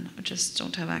or men, just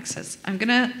don't have access. I'm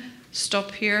gonna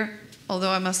stop here,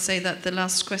 although I must say that the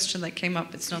last question that came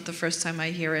up, it's not the first time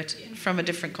I hear it from a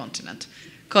different continent.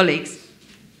 Colleagues.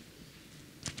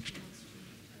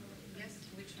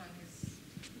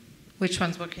 Which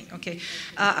one's working? Okay.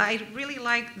 I really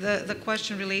like the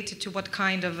question related to what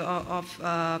kind of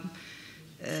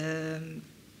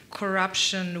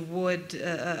corruption would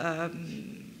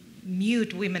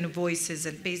mute women's voices,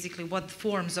 and basically what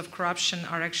forms of corruption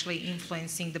are actually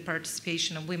influencing the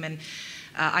participation of women.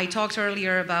 I talked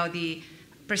earlier about the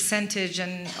percentage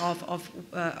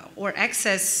or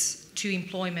access to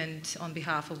employment on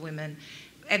behalf of women.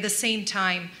 At the same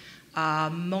time,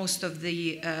 most of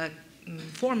the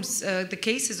the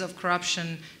cases of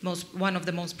corruption, one of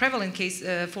the most prevalent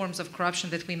forms of corruption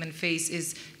that women face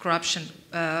is corruption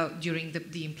during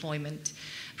the employment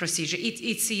procedure.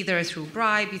 It's either through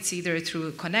bribe, it's either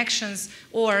through connections,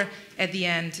 or at the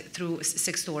end through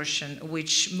sextortion,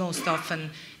 which most often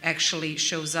actually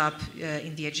shows up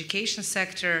in the education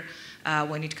sector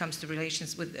when it comes to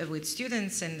relations with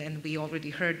students, and we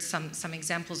already heard some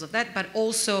examples of that, but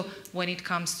also when it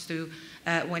comes to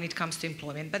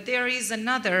employment. But there is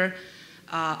another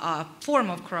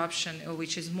form of corruption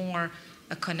which is more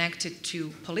connected to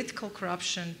political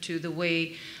corruption, to the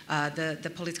way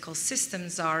the political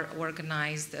systems are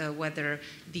organized, whether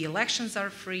the elections are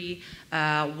free,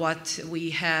 what we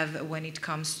have when it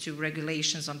comes to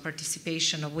regulations on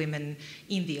participation of women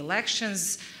in the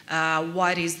elections,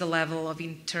 what is the level of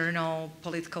internal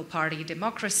political party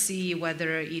democracy,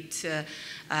 whether it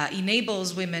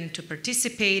enables women to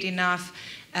participate enough,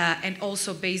 and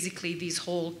also basically these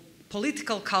whole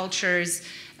political cultures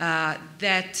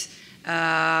that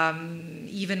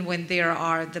even when there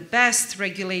are the best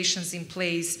regulations in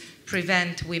place,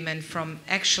 prevent women from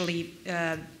actually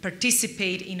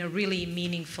participate in a really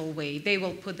meaningful way. They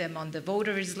will put them on the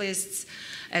voters' lists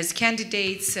as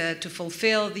candidates to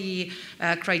fulfill the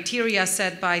criteria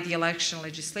set by the election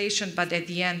legislation, but at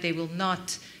the end they will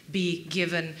not be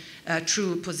given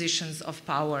true positions of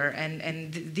power.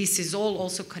 And this is all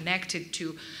also connected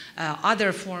to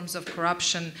other forms of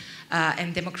corruption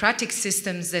and democratic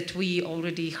systems that we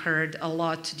already heard a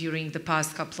lot during the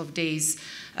past couple of days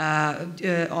of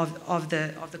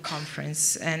the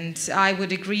conference. And I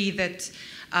would agree that,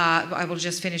 I will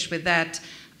just finish with that,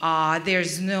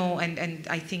 there's no, and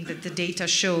I think that the data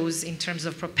shows in terms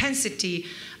of propensity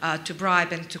to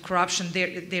bribe and to corruption,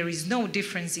 there is no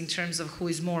difference in terms of who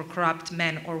is more corrupt,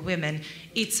 men or women.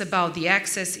 It's about the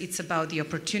access, it's about the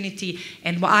opportunity,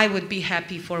 and I would be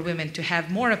happy for women to have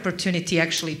more opportunity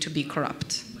actually to be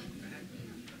corrupt.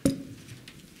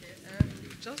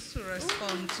 Just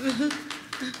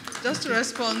to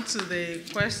respond to the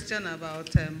question about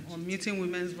unmuting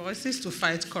women's voices to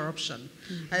fight corruption,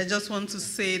 I just want to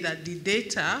say that the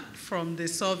data from the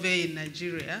survey in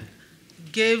Nigeria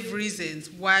gave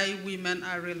reasons why women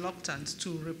are reluctant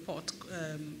to report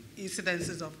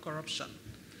incidences of corruption.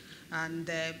 And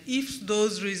if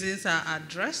those reasons are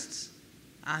addressed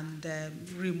and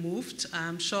removed,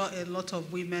 I'm sure a lot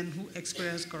of women who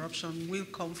experience corruption will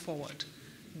come forward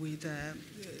with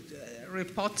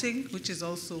reporting, which is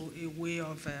also a way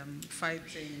of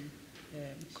fighting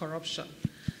corruption.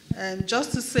 And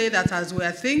just to say that as we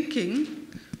are thinking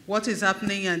what is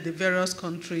happening in the various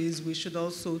countries, we should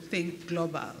also think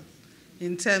global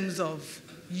in terms of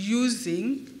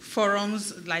using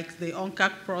forums like the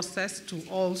UNCAC process to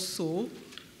also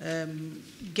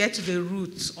get to the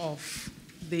roots of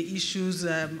the issues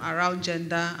around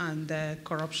gender and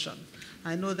corruption.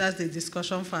 I know that's the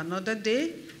discussion for another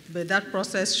day, but that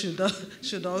process should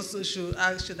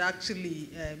actually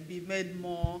be made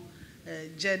more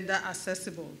gender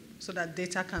accessible so that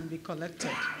data can be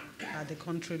collected at the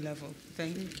country level.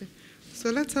 Thank you. Okay. So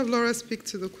let's have Laura speak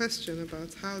to the question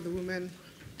about how the women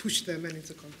push their men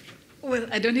into corruption. Well,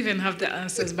 I don't even have the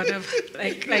answers, but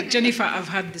like Jennifer, I've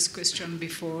had this question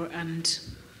before, and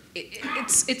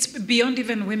it's beyond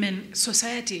even women.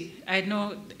 Society. I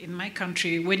know in my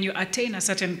country, when you attain a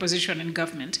certain position in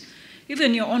government,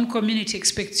 even your own community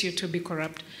expects you to be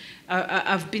corrupt.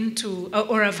 I've been to,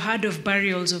 or I've heard of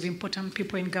burials of important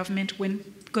people in government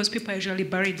because people are usually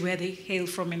buried where they hail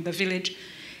from in the village.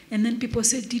 And then people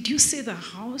say, did you see the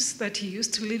house that he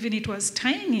used to live in? It was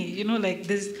tiny, you know, like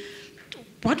this.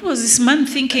 What was this man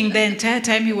thinking the entire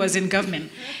time he was in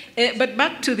government? But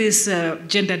back to this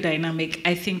gender dynamic,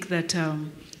 I think that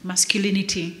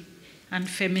masculinity and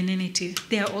femininity,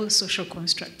 they are all social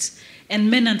constructs.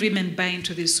 And men and women buy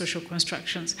into these social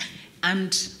constructions.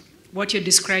 And what you're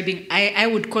describing, I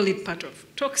would call it part of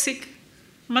toxic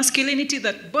masculinity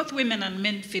that both women and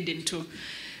men feed into.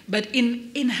 But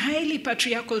in highly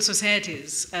patriarchal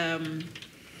societies,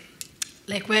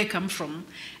 like where I come from,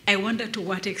 I wonder to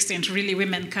what extent really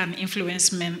women can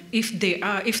influence men if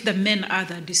the men are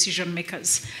the decision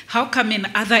makers. How come in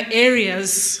other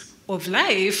areas of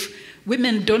life,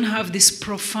 women don't have this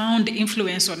profound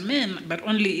influence on men, but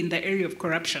only in the area of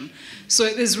corruption?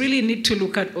 So there's really need to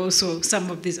look at also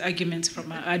some of these arguments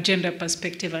from a gender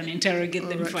perspective and interrogate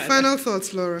them further. Final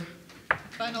thoughts, Laura.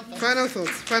 Final thoughts.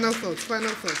 Final thoughts.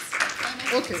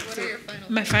 Okay. What are your final thoughts?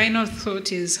 My final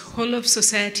thought is whole of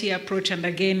society approach, and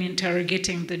again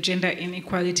interrogating the gender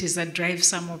inequalities that drive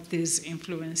some of these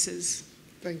influences.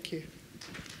 Thank you.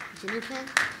 Jennifer,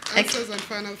 answers and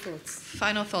final thoughts.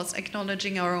 Final thoughts,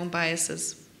 acknowledging our own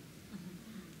biases,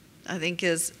 I think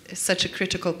is such a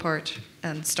critical part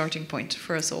and starting point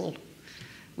for us all.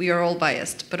 We are all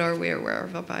biased, but are we aware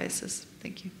of our biases?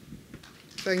 Thank you.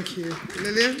 Thank you.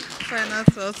 Lilian? Final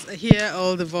thoughts, hear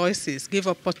all the voices, give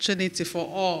opportunity for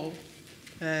all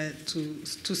to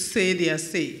say their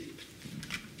say.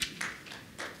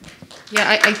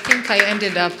 Yeah, I think I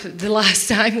ended up the last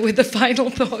time with the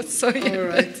final thoughts. So yeah. All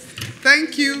right.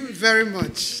 Thank you very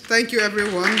much. Thank you,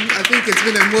 everyone. I think it's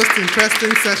been a most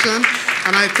interesting session,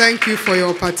 and I thank you for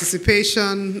your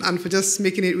participation and for just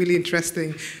making it really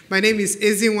interesting. My name is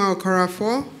Ezinwa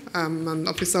Okoroafor. I'm an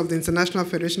officer of the International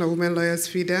Federation of Women Lawyers,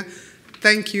 FIDA.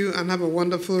 Thank you, and have a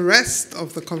wonderful rest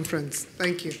of the conference.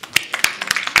 Thank you.